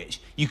that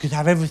rich, you could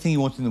have everything you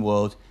want in the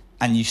world,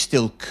 and you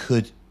still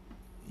could,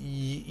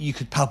 you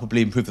could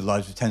palpably improve the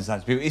lives of tens of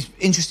thousands of people. It's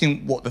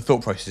interesting what the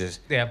thought process is.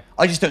 Yeah.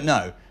 I just don't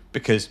know,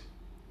 because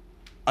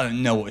I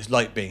don't know what it's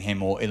like being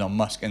him or Elon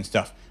Musk and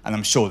stuff, and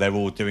I'm sure they're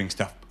all doing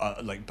stuff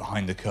like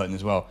behind the curtain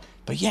as well.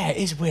 But yeah, it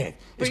is weird.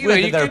 It's But weird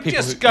you that there are could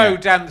people just who, go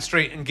down the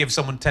street and give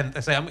someone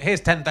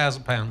here's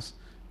 £10,000.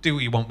 Do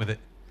what you want with it.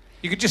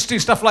 You could just do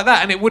stuff like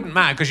that, and it wouldn't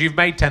matter because you've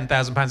made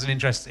 £10,000 in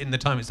interest in the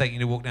time it's taking you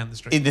to walk down the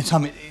street. in the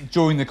time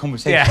during the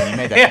conversation you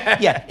made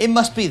that. Yeah, it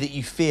must be that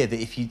you fear that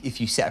if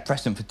you set a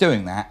precedent for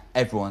doing that,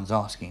 everyone's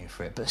asking you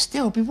for it. But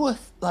still, it'd be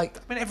worth like.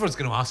 I mean, everyone's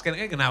going to ask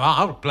him.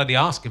 I'll bloody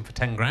ask him for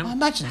 10 grand. I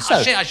imagine Oh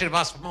so. shit! I should have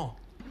asked for more.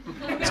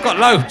 It's got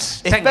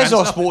loads. If 10 grand's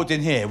Bezos nothing. walked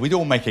in here, we'd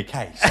all make a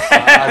case.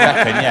 I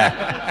reckon,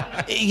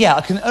 yeah. Yeah,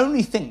 I can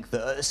only think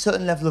that at a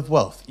certain level of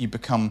wealth, you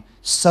become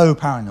so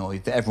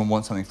paranoid that everyone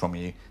wants something from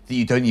you that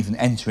you don't even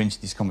enter into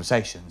these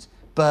conversations.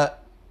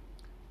 But,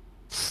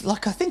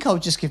 like, I think I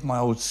would just give my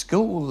old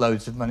school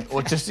loads of money,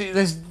 or just,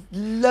 there's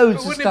loads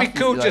But of wouldn't stuff. it be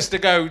cool just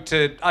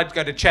to I'd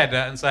go to Cheddar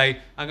and say,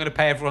 I'm going to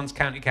pay everyone's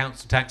county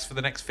council tax for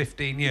the next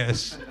 15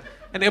 years.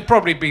 And it'll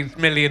probably be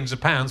millions of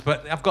pounds,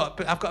 but I've got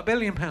 £1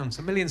 billion.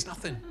 A million's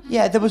nothing.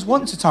 Yeah, there was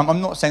once a time,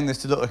 I'm not saying this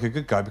to look like a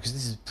good guy because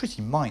this is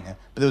pretty minor,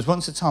 but there was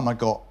once a time I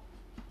got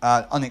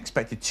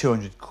unexpected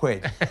 200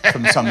 quid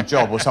from some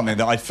job or something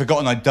that I'd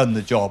forgotten I'd done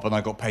the job and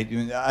I got paid.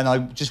 And I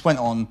just went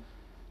on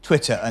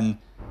Twitter and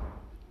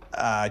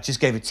just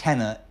gave a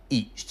tenner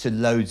each to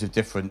loads of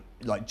different,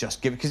 like,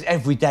 Just Give. Because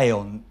every day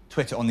on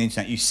Twitter, on the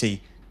internet, you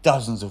see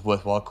dozens of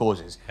worthwhile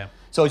causes. Yeah.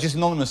 So I just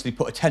anonymously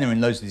put a tenner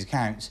in loads of these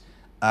accounts.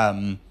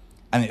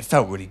 And it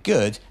felt really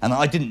good. And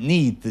I didn't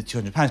need the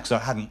 £200 because I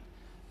hadn't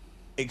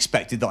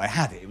expected that I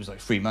had it. It was like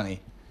free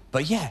money.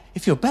 But yeah,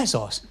 if you're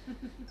Bezos,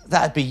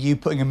 that'd be you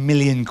putting £1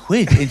 million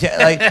into,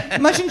 like,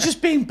 imagine just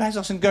being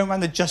Bezos and going around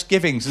the Just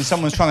Givings and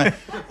someone's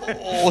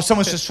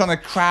just trying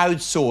to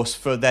crowdsource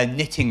for their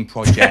knitting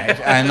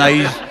project and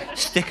they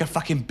stick a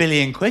fucking £1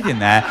 billion in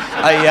there.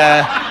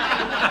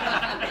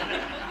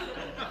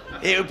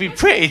 It would be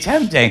pretty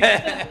tempting.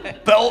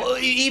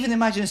 But even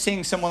imagine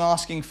seeing someone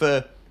asking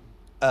for,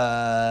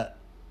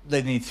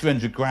 they need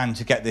 300 grand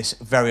to get this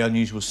very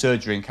unusual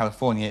surgery in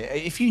California.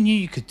 If you knew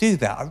you could do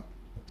that, I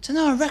don't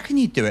know, I reckon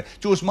you'd do it.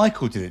 George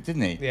Michael did it,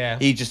 didn't he? Yeah.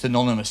 He just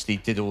anonymously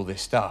did all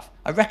this stuff.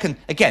 I reckon,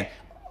 again,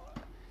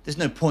 there's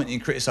no point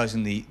in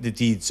criticising the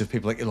deeds of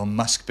people like Elon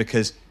Musk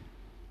because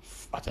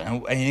I don't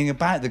know anything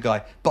about the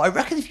guy. But I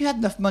reckon if you had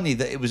enough money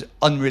that it was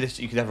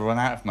unrealistic you could ever run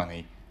out of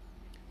money,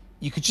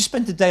 you could just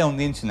spend a day on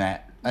the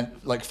internet and,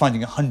 like,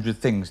 finding 100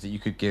 things that you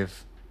could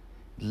give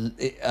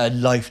a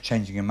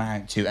life-changing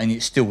amount to, and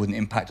it still wouldn't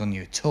impact on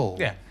you at all.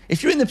 Yeah.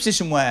 If you're in the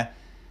position where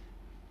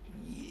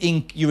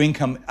your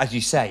income, as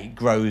you say,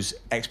 grows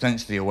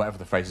exponentially or whatever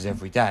the phrase is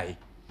every day,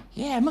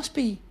 yeah, it must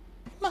be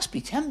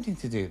tempting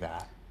to do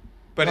that.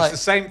 But Like- it's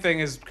the same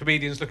thing as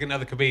comedians looking at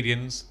other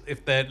comedians.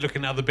 If they're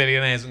looking at other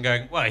billionaires and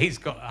going, well, he's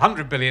got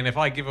 100 billion. If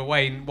I give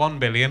away 1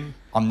 billion,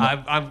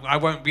 I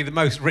won't be the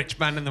most rich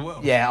man in the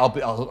world. Yeah,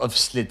 I've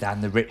slid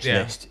down the rich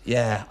list.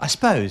 Yeah, I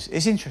suppose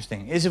it's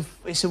interesting. It's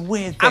a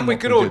weird thing. And we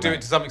what could people all do about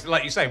it to some extent.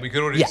 Like you say, we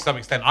could all do it to some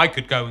extent. I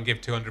could go and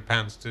give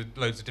 £200 to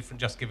loads of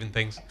different Just Giving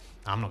things.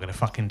 I'm not going to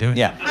fucking do it.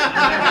 Yeah.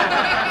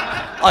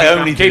 I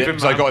only did it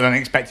because I got an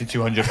unexpected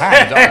 £200.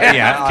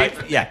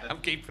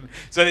 I'm keeping.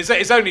 So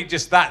it's only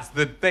just that's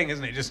the thing,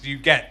 isn't it? Just you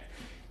get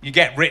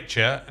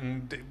richer,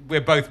 and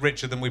we're both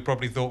richer than we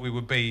probably thought we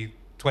would be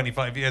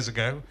 25 years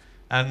ago,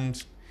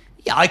 and.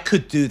 Yeah, I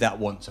could do that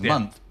once a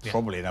month,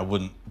 probably, and I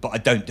wouldn't, but I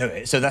don't do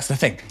it. So that's the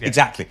thing. Yeah.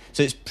 Exactly.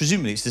 So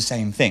presumably it's the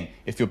same thing.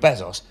 If you're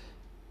Bezos,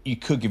 you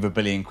could give £1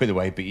 billion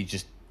away, but you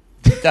just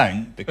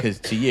don't, because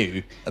to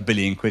you, £1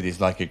 billion is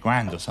like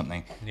 £1,000 or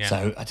something. Yeah.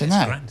 So I don't know.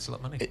 £1,000, it's a lot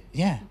of money.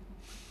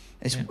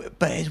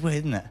 But it's weird,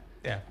 isn't it?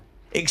 Yeah.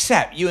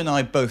 Except you and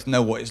I both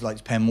know what it's like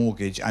to pay a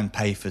mortgage and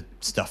pay for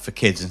stuff for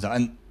kids and stuff.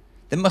 And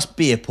there must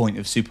be a point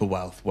of super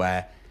wealth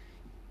where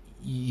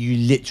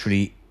you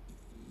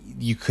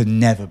could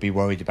never be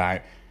worried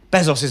about.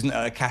 Bezos isn't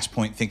at a cash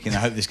point thinking, I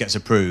hope this gets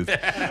approved.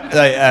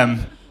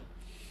 Bezos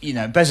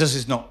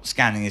is not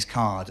scanning his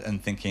card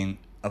and thinking,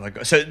 oh my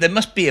God. So there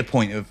must be a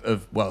point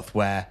of wealth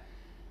where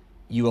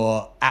you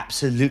are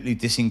absolutely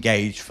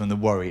disengaged from the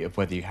worry of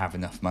whether you have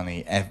enough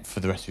money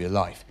for the rest of your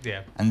life.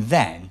 Yeah. And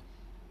then,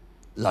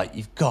 like,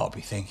 you've got to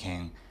be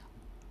thinking,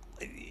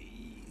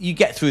 you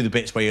get through the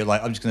bits where you're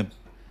like, I'm just going to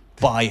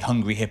buy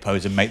hungry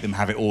hippos and make them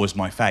have it all as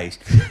my face.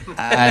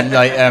 And,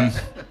 like,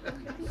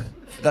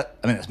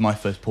 that's my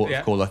first port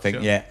of call, I think.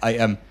 Sure.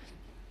 Yeah.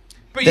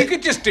 But you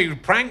could just do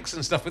pranks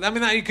and stuff with that. I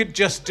mean, you could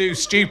just do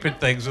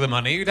stupid things with the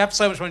money. You'd have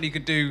so much money you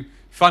could do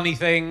funny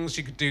things.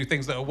 You could do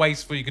things that are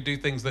wasteful. You could do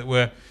things that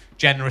were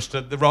generous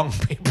to the wrong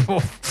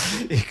people.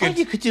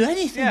 You could do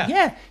anything.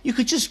 Yeah. You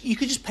could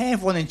just pay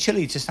everyone in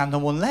Chile to stand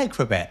on one leg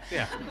for a bit.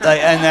 Yeah.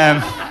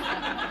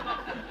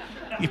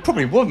 You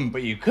probably wouldn't,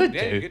 but you could do.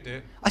 Yeah, you could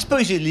do. I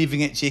suppose you're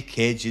leaving it to your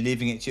kids. You're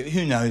leaving it to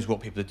who knows what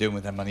people are doing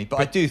with their money. But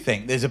I do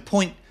think there's a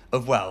point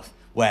of wealth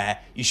where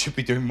you should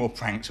be doing more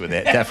pranks with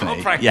it. Definitely.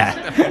 More pranks, yeah.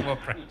 Definitely more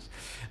pranks.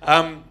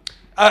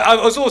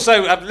 I was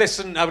also I've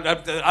listened.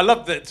 I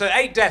love that. So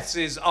 8 Deaths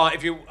is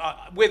if you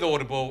with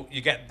Audible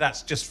you get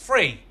that's just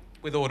free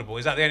with Audible.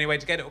 Is that the only way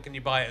to get it, or can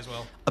you buy it as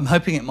well? I'm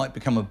hoping it might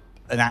become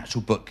an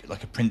actual book,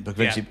 like a print book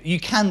eventually. Yeah. You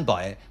can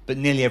buy it, but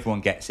nearly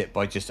everyone gets it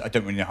by just I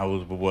don't really know how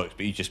Audible works,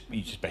 but you just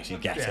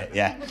basically get it.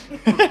 Yeah.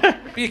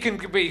 But you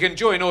can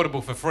join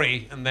Audible for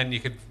free, and then you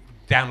could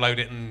download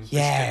it and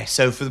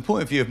So for the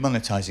point of view of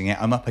monetizing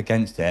it, I'm up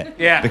against it.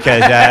 Yeah.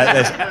 Because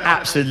there's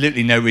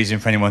absolutely no reason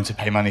for anyone to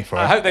pay money for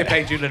it. I hope they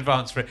paid you in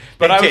advance for it.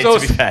 But They I was did,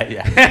 also to be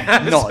fair,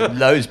 not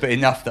loads, but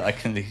enough that I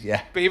can.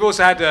 Yeah. But you've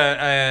also had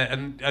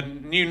a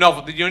new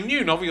novel. Your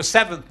new novel, your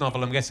 7th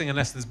novel, I'm guessing,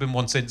 unless there's been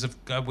one since,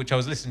 which I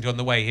was listening to on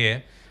the way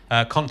here.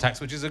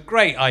 Contacts, which is a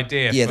great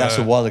idea. Yeah, that's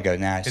a while ago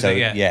now. So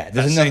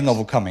there's another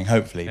novel coming,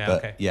 hopefully. Yeah, but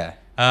okay. yeah.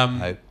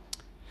 Hope.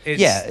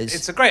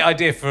 It's a great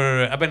idea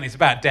for. I mean, it's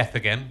about death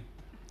again.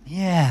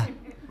 Yeah.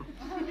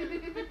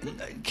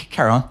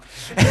 Carry on.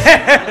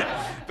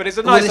 But it's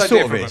a nice idea.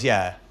 Sort of is,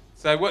 yeah.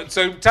 So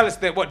tell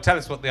us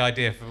what the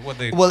idea for what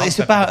the. Well, it's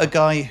about a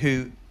guy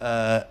who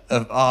not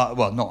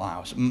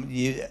ours,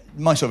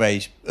 my sort of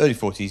age, early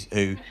 40s,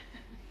 who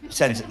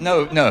sends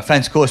no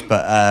offence, of course,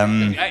 but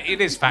it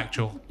is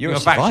factual. You're a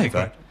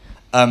survivor.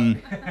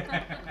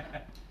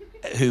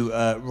 Who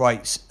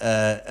writes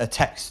a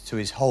text to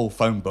his whole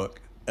phone book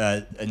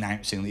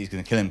announcing that he's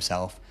going to kill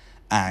himself,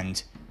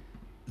 and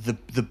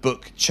the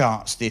book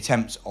charts the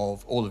attempts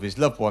of all of his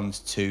loved ones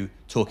to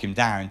talk him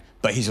down,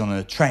 but he's on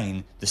a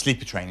train, the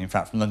sleeper train, in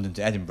fact, from London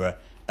to Edinburgh.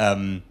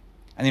 And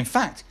in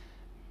fact,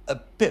 a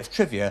bit of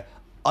trivia,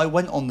 I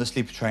went on the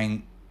sleeper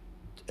train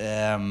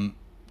to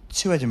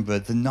Edinburgh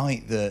the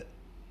night that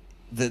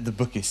the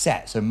book is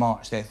set, so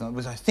March 8th,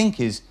 which I think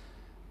it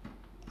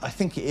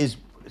is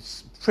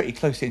pretty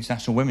close to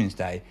International Women's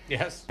Day.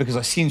 Yes. Because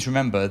I seem to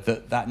remember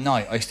that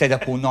night I stayed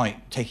up all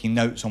night taking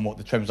notes on what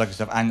the train was like and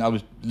stuff, and I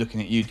was looking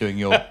at you doing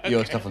your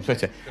stuff on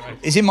Twitter.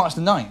 Is it March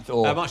the 9th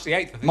or March the 8th?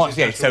 I think March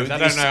the 8th. So I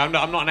don't know.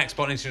 I'm not an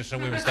expert on International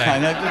Women's Day. I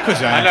know, of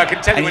course I know. I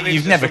can tell you when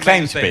you've never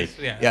claimed to be.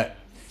 Yeah.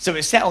 So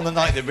it's set on the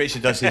night that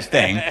Richard does his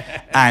thing,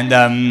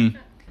 and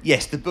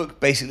yes, the book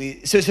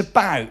basically. So it's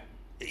the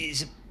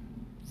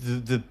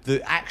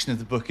action of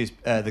the book is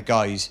the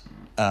guy's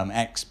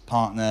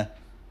ex-partner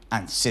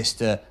and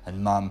sister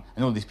and mum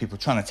and all these people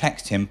trying to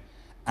text him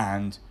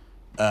and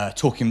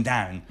talk him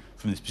down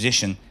from this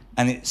position.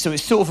 And so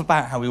it's sort of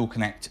about how we all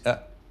connect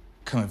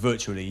kind of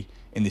virtually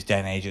in this day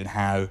and age, and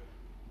how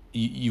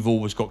you've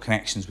always got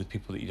connections with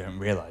people that you don't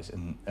realise,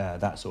 and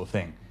that sort of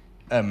thing.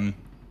 In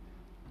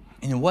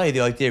a way, the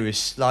idea is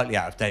slightly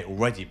out of date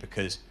already,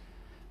 because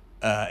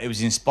it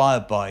was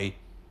inspired by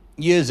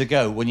years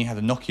ago when you had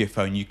a Nokia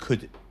phone, you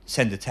could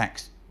send a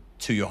text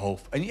to your whole,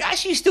 and you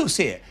actually still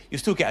see it. You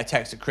still get a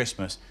text at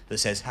Christmas that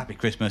says, "Happy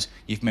Christmas,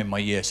 you've made my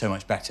year so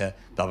much better,"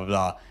 blah blah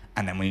blah.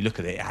 And then when you look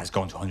at it, it has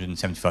gone to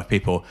 175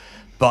 people.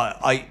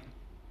 But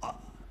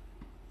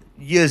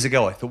years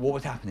ago, I thought, what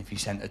would happen if you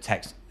sent a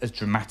text as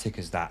dramatic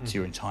as that to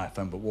your entire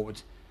phone? But what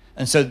would?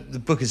 And so the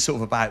book is sort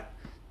of about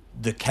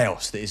the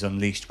chaos that is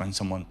unleashed when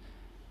someone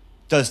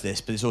does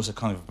this, but it's also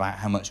kind of about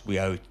how much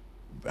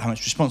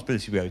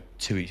responsibility we owe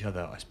to each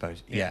other, I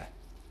suppose. Yeah.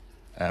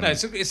 No,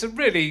 it's a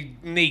really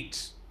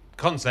neat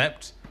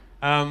concept.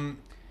 It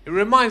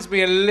reminds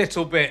me a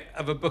little bit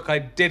of a book I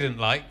didn't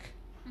like,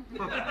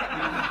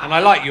 and I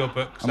like your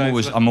book. So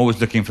I'm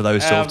always looking for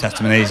those sort of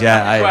testimonies.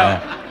 Yeah.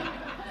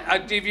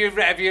 Have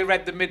you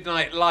read The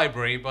Midnight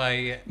Library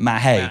by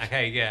Matt Haig? Matt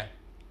Haig, yeah.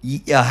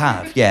 I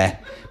have, yeah,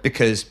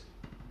 because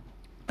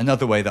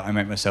another way that I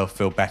make myself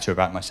feel better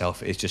about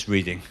myself is just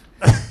reading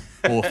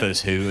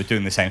authors who are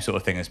doing the same sort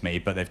of thing as me,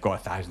 but they've got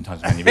 1,000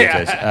 times as many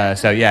readers.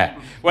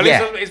 Well,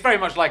 it's very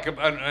much like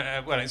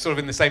it's sort of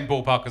in the same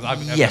ballpark as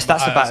I've. Yes,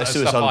 that's about a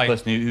suicidal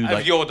person who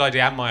like your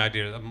idea and my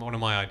idea, one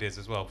of my ideas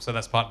as well. So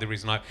that's part of the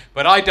reason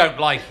But I don't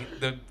like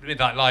The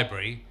Midnight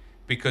Library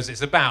because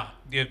it's about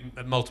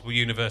multiple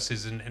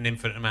universes and an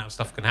infinite amount of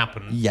stuff can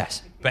happen.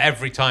 Yes. But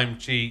every time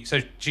she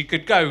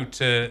could go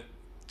to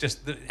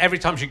every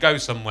time she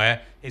goes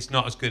somewhere, it's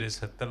not as good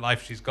as the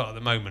life she's got at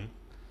the moment.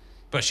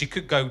 But she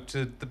could go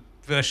to the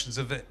versions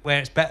of it where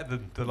it's better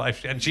than the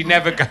life, and she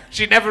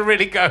never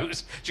really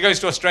goes. She goes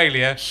to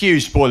Australia.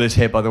 Huge spoilers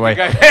here, by the way.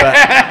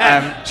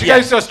 She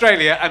goes to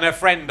Australia, and her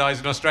friend dies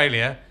in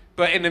Australia.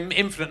 But in an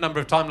infinite number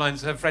of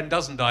timelines, her friend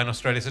doesn't die in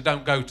Australia, so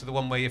don't go to the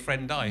one where your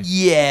friend dies.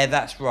 Yeah,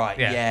 that's right.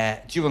 Yeah.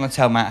 Do you want to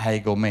tell Matt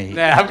Haig or me?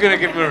 Yeah, I'm going to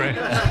give him a ring.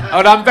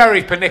 And I'm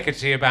very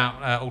pernickety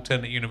about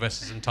alternate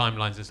universes and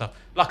timelines and stuff.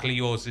 Luckily,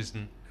 yours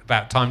isn't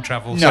about time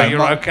travel, so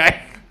you're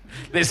okay.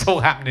 It's all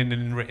happening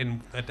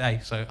in a day,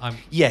 so I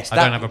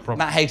don't have a problem.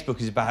 Matt Haig's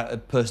book is about a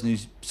person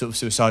who's sort of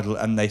suicidal,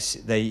 and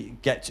they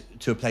get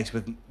to a place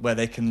where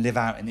they can live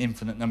out an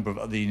infinite number of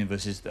other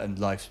universes and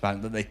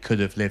lifespan that they could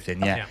have lived in.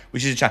 Yeah.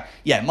 Which is a chat.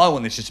 Yeah, my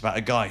one is just about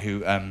a guy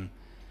who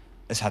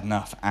has had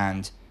enough,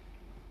 and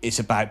it's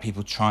about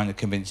people trying to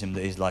convince him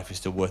that his life is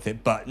still worth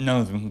it, but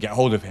none of them can get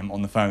hold of him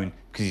on the phone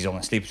because he's on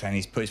a sleeper train.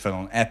 He's put his phone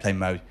on airplane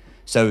mode,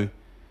 so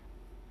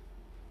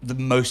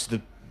most of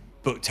the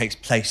book takes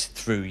place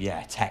through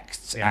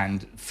texts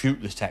and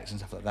fruitless texts and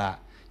stuff like that.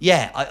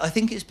 I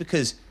think it's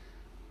because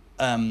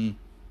the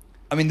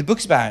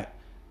book's about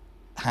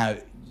how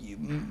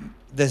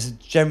there's a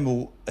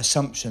general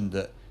assumption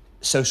that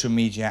social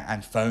media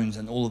and phones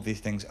and all of these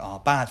things are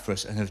bad for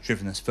us and have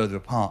driven us further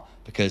apart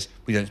because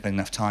we don't spend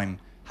enough time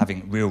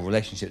having real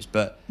relationships.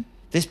 But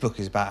this book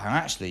is about how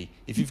actually,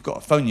 if you've got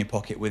a phone in your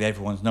pocket with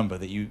everyone's number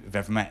that you've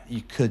ever met,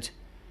 you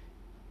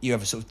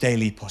have a sort of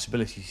daily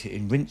possibility to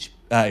enrich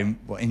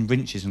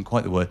isn't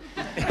quite the word,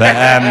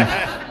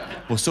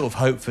 but we'll sort of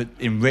hope for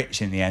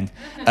enrich in the end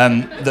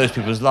those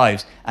people's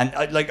lives. And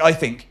I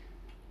think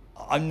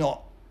I'm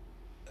not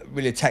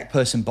really a tech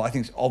person, but I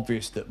think it's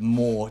obvious that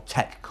more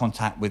tech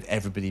contact with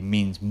everybody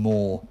means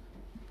more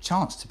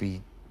chance to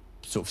be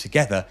sort of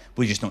together.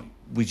 We just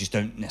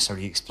don't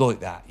necessarily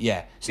exploit that.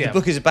 So the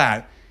book is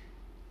about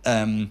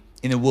in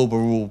a world where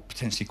we're all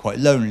potentially quite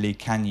lonely,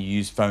 can you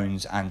use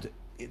phones and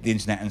the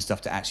internet and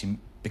stuff to actually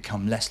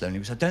become less lonely?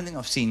 Which I don't think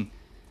I've seen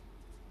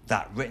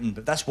that written,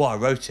 but that's why I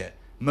wrote it.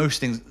 Most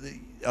things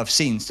I've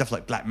seen, stuff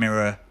like Black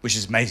Mirror, which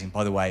is amazing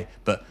by the way,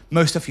 but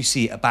most stuff you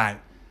see about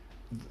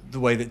the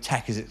way that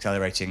tech is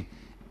accelerating,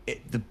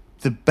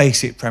 the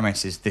basic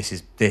premise is this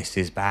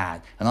is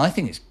bad, and I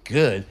think it's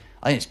good.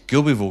 I think it's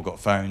good we've all got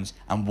phones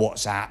and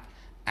WhatsApp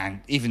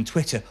and even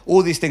Twitter,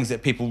 all these things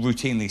that people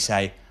routinely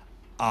say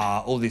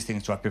are all these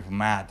things drive people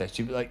mad. They're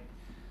stupid. Like,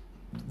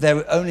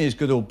 they're only as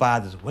good or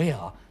bad as we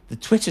are. The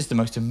Twitter's the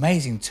most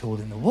amazing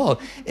tool in the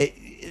world. It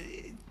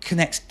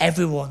connects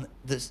everyone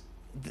that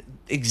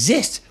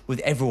exists with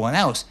everyone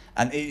else,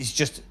 and it's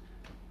just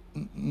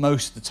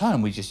most of the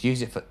time we just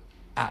use it for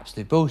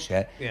absolute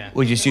bullshit.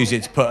 We just use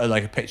it to put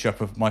a picture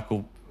up of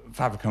Michael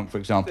Fabricant, for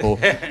example,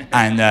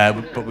 and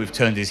but we've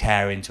turned his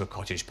hair into a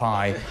cottage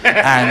pie,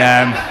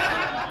 and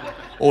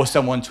or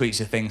someone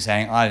tweets a thing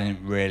saying, I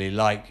didn't really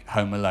like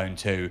Home Alone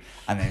 2,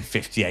 and then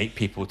 58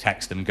 people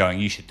text them going,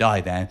 you should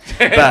die then.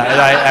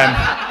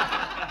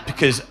 But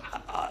because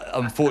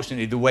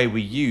unfortunately the way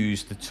we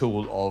use the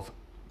tool of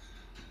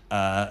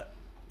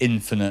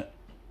infinite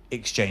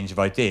exchange of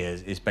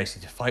ideas is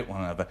basically to fight one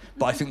another.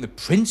 But I think the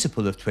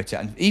principle of Twitter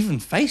and even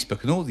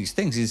Facebook and all these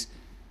things is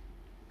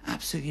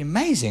absolutely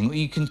amazing.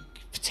 You can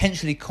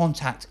potentially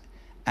contact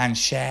and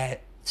share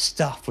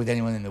stuff with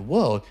anyone in the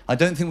world. I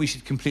don't think we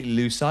should completely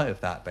lose sight of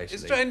that,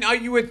 basically.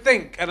 You would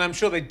think, and I'm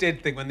sure they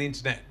did think when the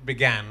internet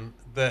began,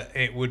 that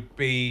it would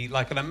be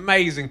like an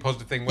amazing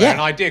positive thing where an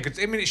idea could...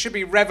 it should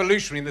be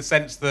revolutionary in the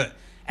sense that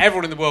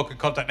everyone in the world could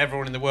contact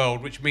everyone in the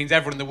world, which means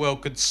everyone in the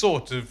world could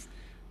sort of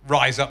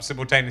rise up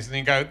simultaneously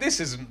and go,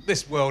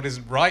 this world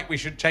isn't right, we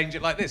should change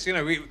it like this.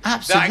 Absolutely.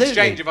 That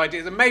exchange of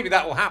ideas, and maybe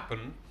that will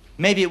happen.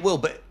 Maybe it will,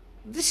 but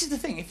this is the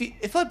thing.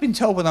 If I'd been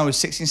told when I was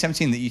 16,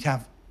 17 that you'd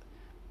have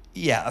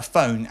a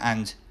phone,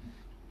 and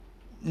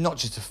not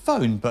just a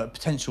phone, but a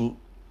potential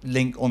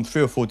link on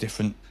 3 or 4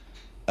 different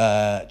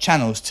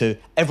channels to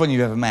everyone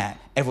you've ever met,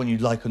 everyone you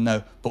like or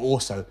know, but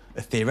also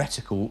a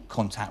theoretical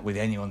contact with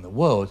anyone in the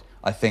world,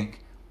 I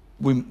think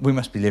we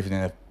must be living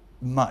in a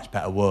much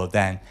better world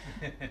then.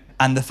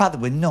 And the fact that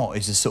we're not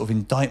is a sort of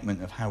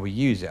indictment of how we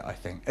use it, I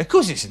think. Of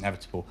course it's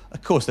inevitable.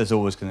 Of course there's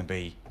always going to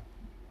be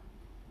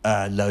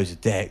loads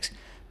of dicks.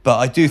 But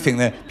I do think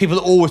that people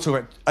always talk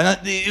about... And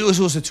it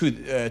was also true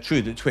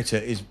that Twitter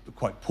is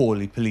quite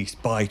poorly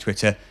policed by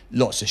Twitter.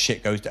 Lots of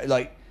shit goes down.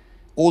 Like,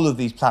 all of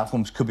these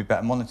platforms could be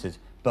better monitored.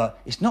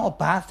 But it's not a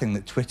bad thing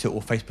that Twitter or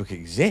Facebook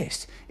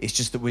exist. It's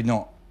just that we're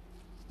not...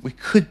 We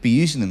could be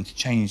using them to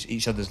change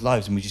each other's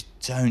lives, and we just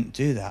don't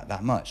do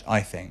that much,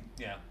 I think.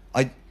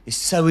 It's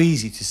so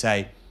easy to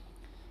say,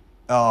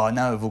 oh,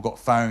 now we've all got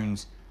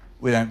phones,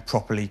 we don't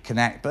properly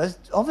connect. But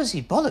it's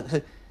obviously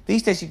bollocks.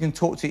 These days you can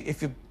talk to...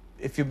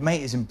 If your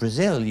mate is in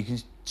Brazil, you can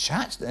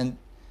chat, and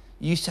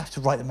you used to have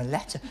to write them a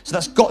letter. So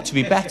that's got to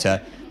be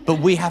better, but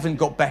we haven't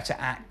got better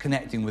at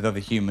connecting with other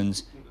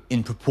humans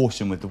in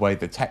proportion with the way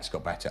the tech's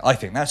got better. I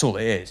think that's all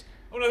it is.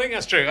 Well, I think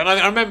that's true. And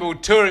I remember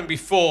touring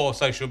before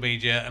social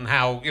media and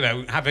how,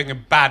 having a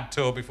bad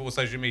tour before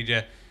social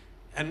media.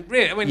 And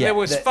really, there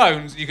was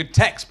phones, you could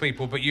text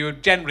people, but you were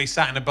generally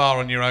sat in a bar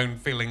on your own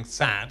feeling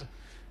sad.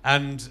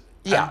 And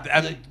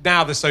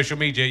now there's social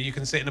media, you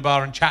can sit in a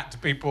bar and chat to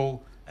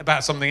people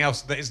about something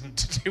else that isn't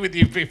to do with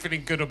you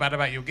feeling good or bad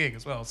about your gig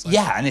as well. So.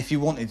 Yeah, and if you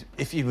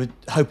were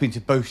hoping to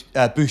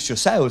boost your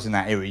sales in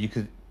that area, you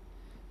could...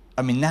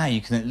 now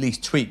you can at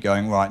least tweet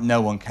going, right,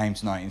 no one came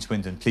tonight in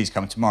Swindon, please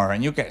come tomorrow.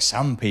 And you'll get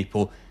some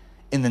people.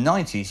 In the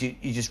 90s,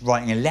 you're just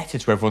writing a letter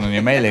to everyone on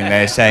your mailing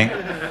there saying,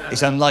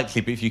 it's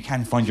unlikely, but if you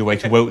can find your way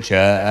to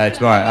Wiltshire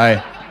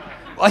tomorrow.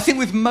 I think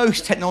with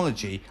most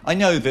technology, I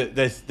know that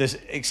there's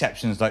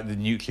exceptions like the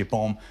nuclear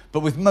bomb, but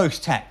with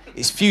most tech,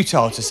 it's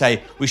futile to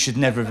say we should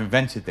never have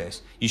invented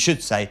this. You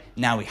should say,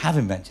 now we have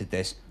invented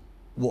this,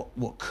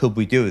 what could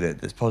we do with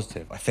it that's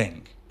positive, I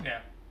think. Yeah.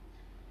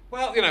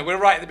 Well, we're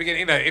right at the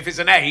beginning. If it's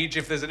an age,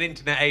 if there's an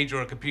internet age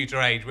or a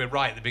computer age, we're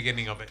right at the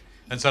beginning of it.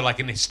 And so, like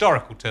in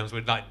historical terms,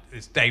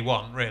 it's day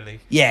one, really.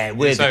 Yeah,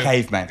 we're the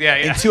cavemen. Yeah.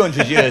 In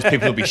 200 years,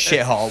 people will be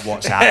shit hot at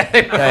WhatsApp.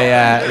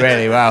 Yeah,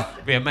 really well.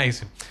 It'd be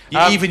amazing.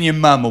 Even your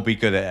mum will be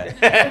good at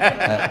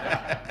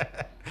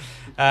it.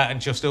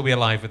 And she'll still be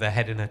alive with her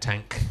head in a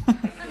tank.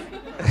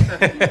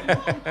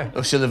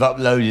 Or she'll have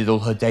uploaded all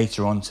her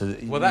data onto.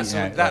 Well,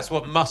 that's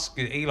what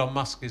Elon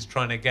Musk is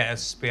trying to get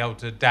us to be able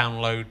to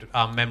download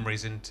our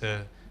memories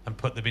into and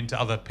put them into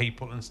other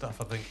people and stuff,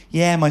 I think.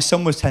 Yeah, my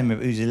son was telling me,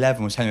 who's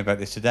 11, was telling me about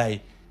this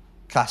today.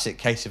 Classic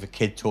case of a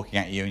kid talking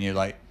at you and you're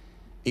like,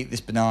 eat this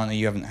banana,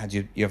 you haven't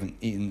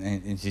eaten,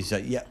 and he's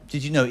like, yeah,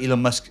 did you know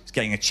Elon Musk's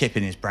getting a chip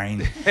in his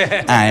brain?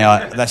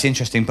 And that's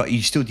interesting, but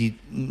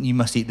you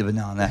must eat the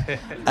banana.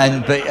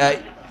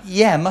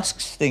 Yeah,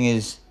 Musk's thing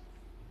is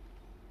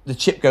the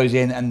chip goes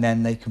in and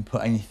then they can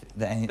put anything.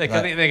 They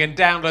can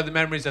download the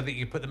memories. I think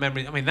you put the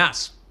memories.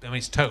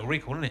 It's Total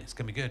Recall, isn't it? It's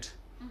gonna be good.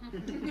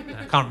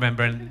 I can't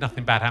remember, and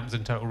nothing bad happens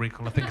in Total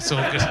Recall. I think it's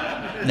all good.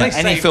 No,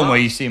 any film where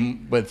you see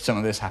where some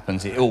of this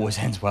happens, it always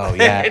ends well.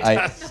 Yeah, it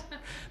does.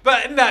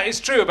 But no,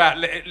 it's true about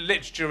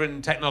literature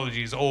and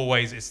technology. It's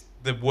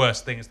the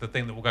worst thing. It's the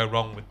thing that will go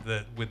wrong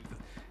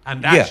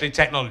actually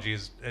technology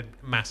is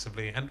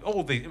massively and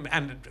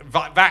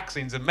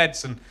vaccines and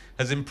medicine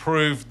has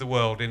improved the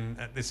world in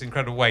this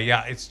incredible way.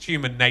 Yeah, it's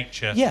human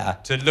nature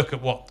to look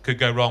at what could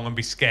go wrong and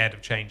be scared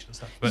of change and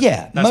stuff. But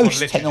most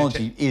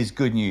technology is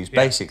good news.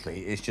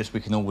 Basically, it's just we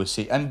can always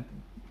see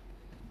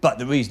but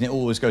the reason it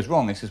always goes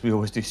wrong is because we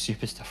always do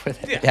stupid stuff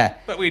with it. Yeah,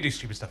 but we do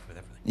stupid stuff with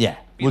everything. Yeah,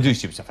 we'll do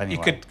stupid stuff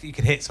anyway. You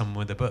could hit someone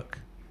with a book.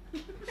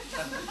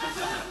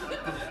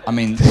 I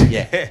mean,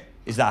 yeah.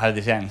 Is that how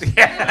this ends?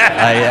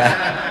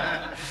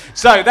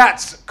 So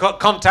that's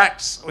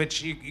Contacts,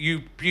 which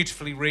you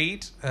beautifully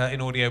read in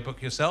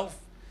audiobook yourself.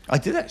 I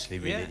did actually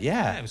read it,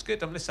 yeah. It was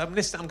good. I'm going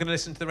to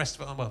listen to the rest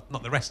of it. Well,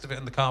 not the rest of it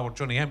in the car or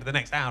journey home, but the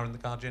next hour in the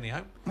car journey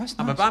home. That's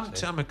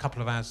nice, I'm a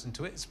couple of hours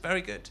into it. It's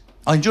very good.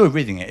 I enjoy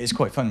reading it. It's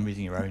quite fun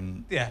reading your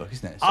own book,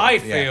 isn't it? So, I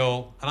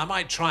feel, and I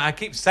might try, I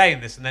keep saying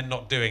this and then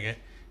not doing it,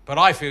 but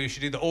I feel you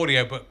should do the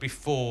audiobook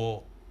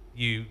before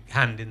you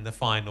hand in the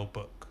final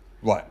book.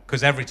 Right.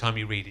 Because every time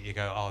you read it, you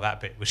go, oh, that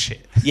bit was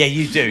shit. Yeah,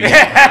 you do.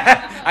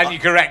 Yeah. And you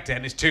correct it,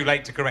 and it's too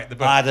late to correct the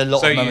book. I had a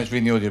lot of moments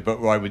reading the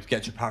audiobook where I would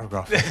get to a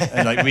paragraph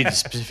and read a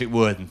specific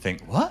word and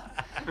think, what?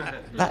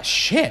 That's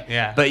shit.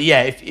 Yeah. But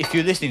yeah, if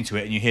you're listening to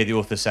it and you hear the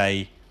author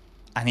say,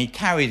 and he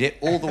carried it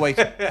all the way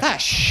to,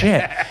 that's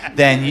shit,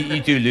 then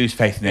you do lose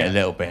faith in it a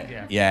little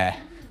bit. Yeah.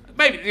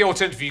 Maybe the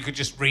alternative, you could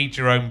just read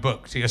your own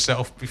book to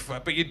yourself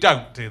before, but you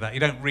don't do that. You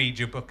don't read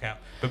your book out.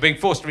 But being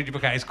forced to read your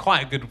book out is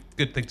quite a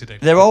good thing to do.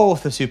 There are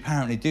authors who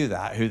apparently do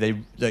that, who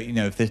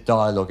if there's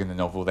dialogue in the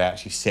novel, they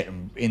actually sit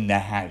in their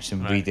house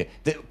and read it.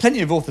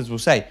 Plenty of authors will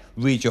say,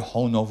 read your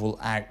whole novel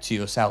out to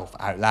yourself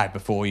out loud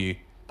before you.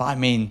 But I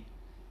mean,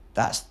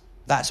 that's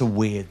a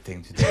weird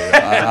thing to do.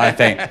 I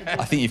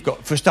think you've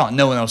got, for a start,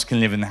 no one else can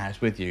live in the house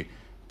with you.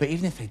 But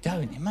even if they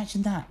don't,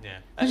 imagine that. Yeah.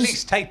 At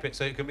least tape it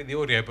so it can be the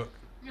audiobook.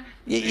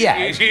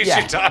 Yeah. Use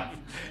your time.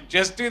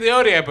 Just do the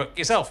audiobook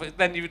yourself.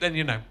 Then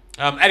you know.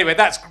 Anyway,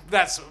 that's.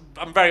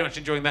 I'm very much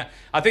enjoying that.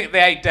 I think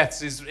the 8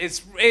 Deaths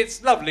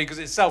it's lovely because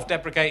it's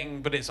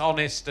self-deprecating, but it's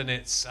honest and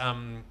it's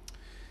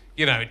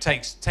it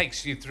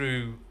takes you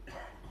through.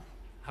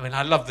 I mean,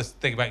 I love this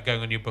thing about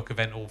going on your book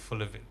event all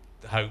full of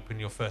hope in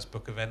your first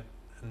book event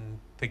and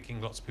thinking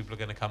lots of people are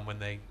going to come when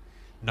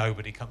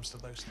nobody comes to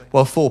those things.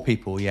 Well, 4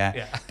 people,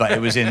 yeah. But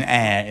it was in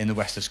Ayr in the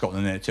west of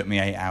Scotland, and it took me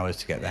 8 hours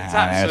to get there. It's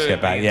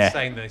absolutely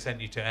insane that they sent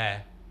you to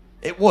Ayr.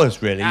 It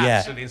was really,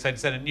 absolutely insane to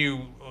send a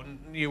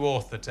new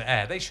author to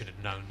Ayr. They should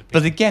have known.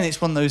 But again, it's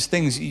one of those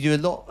things, you do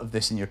a lot of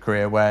this in your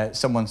career where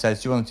someone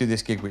says, do you want to do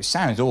this gig, which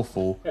sounds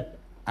awful,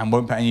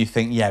 and you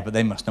think, yeah, but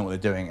they must know what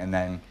they're doing, and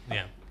then,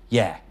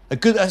 a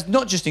good,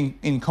 not just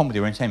in comedy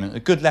or entertainment,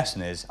 a good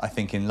lesson is, I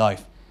think, in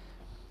life,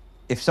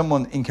 if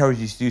someone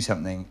encourages you to do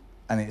something,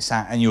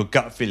 and your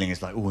gut feeling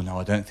is like, oh no,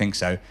 I don't think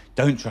so.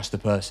 Don't trust the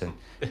person.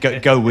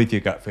 Go with your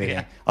gut feeling.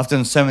 Yeah. I've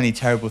done so many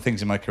terrible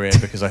things in my career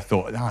because I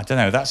thought, I don't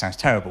know, that sounds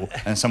terrible.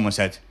 And someone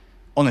said,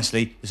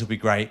 honestly, this will be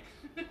great.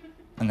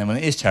 And then when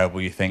it is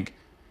terrible, you think,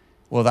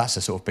 well, that's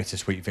a sort of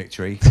bittersweet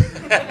victory.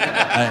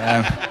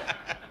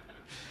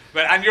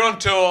 And you're on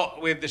tour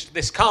with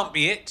this Can't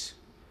Be It.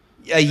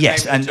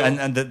 Yes, and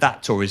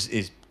that tour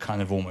is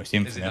kind of almost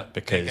infinite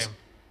because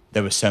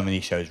there were so many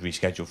shows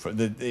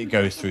rescheduled it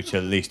goes through till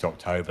at least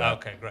October.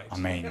 Okay, great. I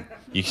mean,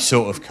 you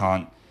sort of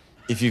can't,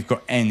 if you've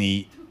got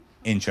any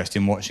interest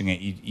in watching it,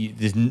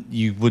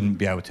 you wouldn't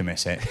be able to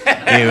miss it.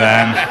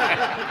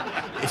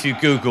 if you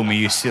Google me,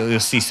 you'll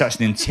see such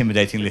an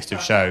intimidating list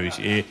of shows.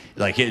 You'd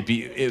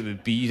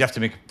have to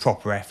make a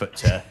proper effort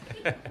to.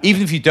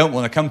 Even if you don't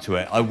want to come to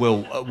it, I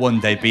will one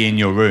day be in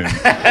your room.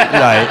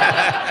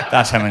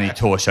 That's how many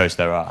tour shows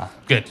there are.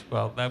 Good.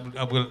 Well,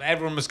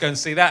 everyone must go and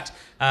see that.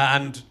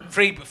 And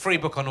free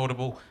book on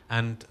Audible,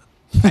 and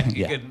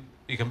you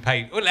can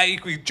pay. Well, you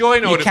can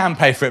join Audible. You can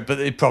pay for it, but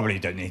you probably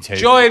don't need to.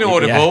 Join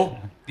Audible.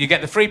 Yeah. You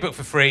get the free book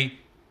for free.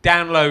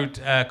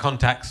 Download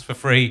Contacts for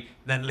free.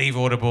 Then leave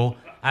Audible.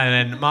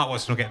 And then Mark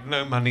Watson will get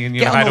no money, and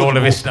you'll have had all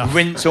of his stuff.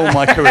 Rinse all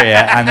my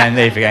career, and then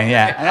leave again.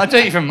 Yeah, and I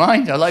don't even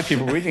mind. I like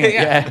people reading it.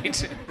 Yeah. Me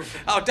too.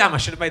 Oh damn! I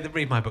should have made them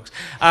read my books.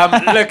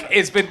 Look,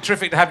 it's been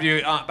terrific to have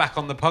you back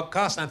on the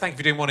podcast, and thank you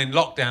for doing one in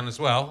lockdown as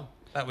well.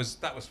 That was.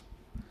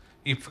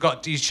 You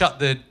forgot. You shut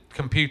the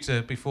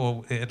computer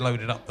before it had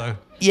loaded up, though.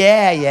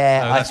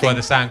 Yeah. So that's why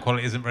the sound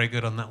quality isn't very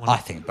good on that one. I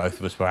think both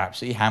of us were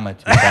absolutely hammered.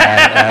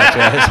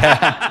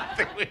 I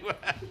think we were.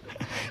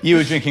 You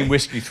were drinking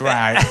whiskey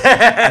throughout,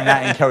 and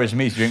that encouraged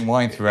me to drink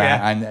wine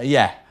throughout.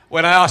 Yeah. And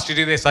when I asked you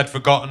to do this, I'd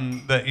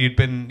forgotten that you'd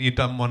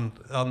done one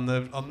on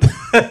the. I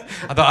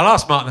thought I'll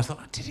ask Martin. I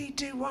thought, did he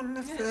do one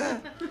of the?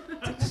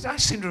 I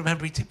seem to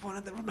remember he did one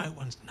of the remote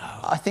ones.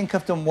 No. I think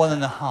I've done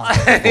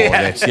 1.5 before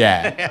this.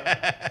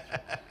 Yeah.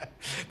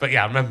 But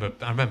yeah, I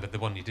remember the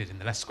one you did in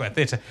the Leicester Square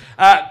Theatre.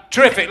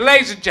 Terrific,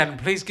 ladies and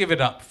gentlemen. Please give it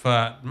up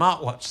for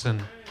Mark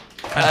Watson.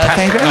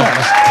 Thank you very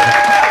much.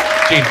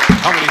 Gene,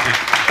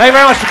 thank you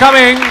very much for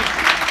coming.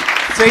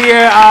 See you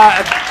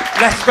at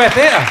Leicester Square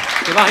Theatre,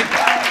 if you like.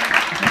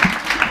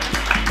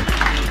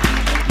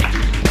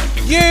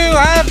 You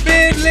have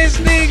been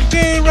listening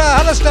to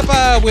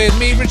RHLSTP with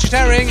me, Richard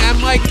Herring,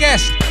 and my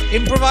guest,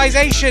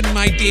 improvisation,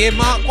 my dear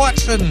Mark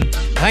Watson.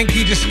 Thank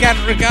you to Scant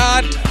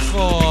Regard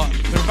for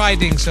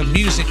providing some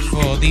music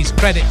for these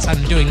credits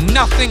and doing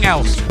nothing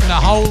else the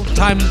whole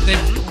time that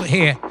they're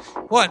here.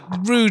 What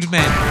rude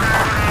men.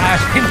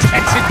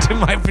 Indebted to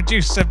my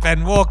producer,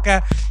 Ben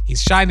Walker.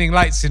 He's shining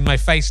lights in my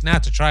face now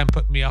to try and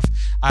put me off.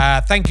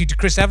 Thank you to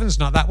Chris Evans,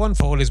 not that one,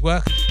 for all his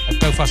work at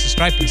Go Faster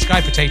Stripe and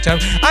Sky Potato.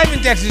 I'm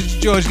indebted to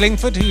George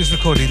Lingford, who's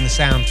recording the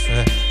sound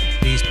for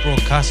these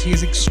broadcasts. He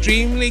is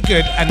extremely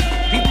good, and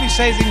people who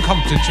say he's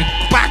incompetent should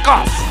back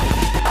off.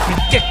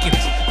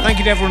 Ridiculous. Thank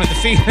you to everyone at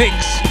the Phoenix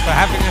for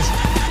having us.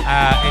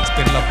 It's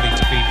been lovely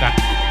to be back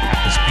at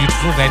this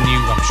beautiful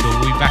venue. I'm sure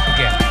we'll be back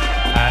again.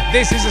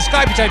 This is a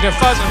Sky Potato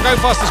Fuzz and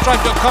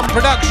GoFasterStripe.com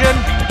production.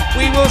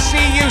 We will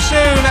see you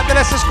soon at the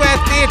Leicester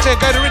Square Theatre.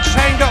 Go to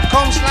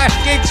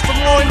richardherring.com/gigs for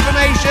more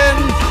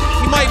information.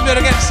 You might be able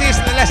to get to see us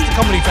at the Leicester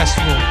Comedy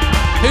Festival.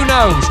 Who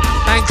knows?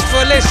 Thanks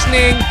for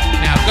listening.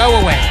 Now go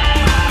away.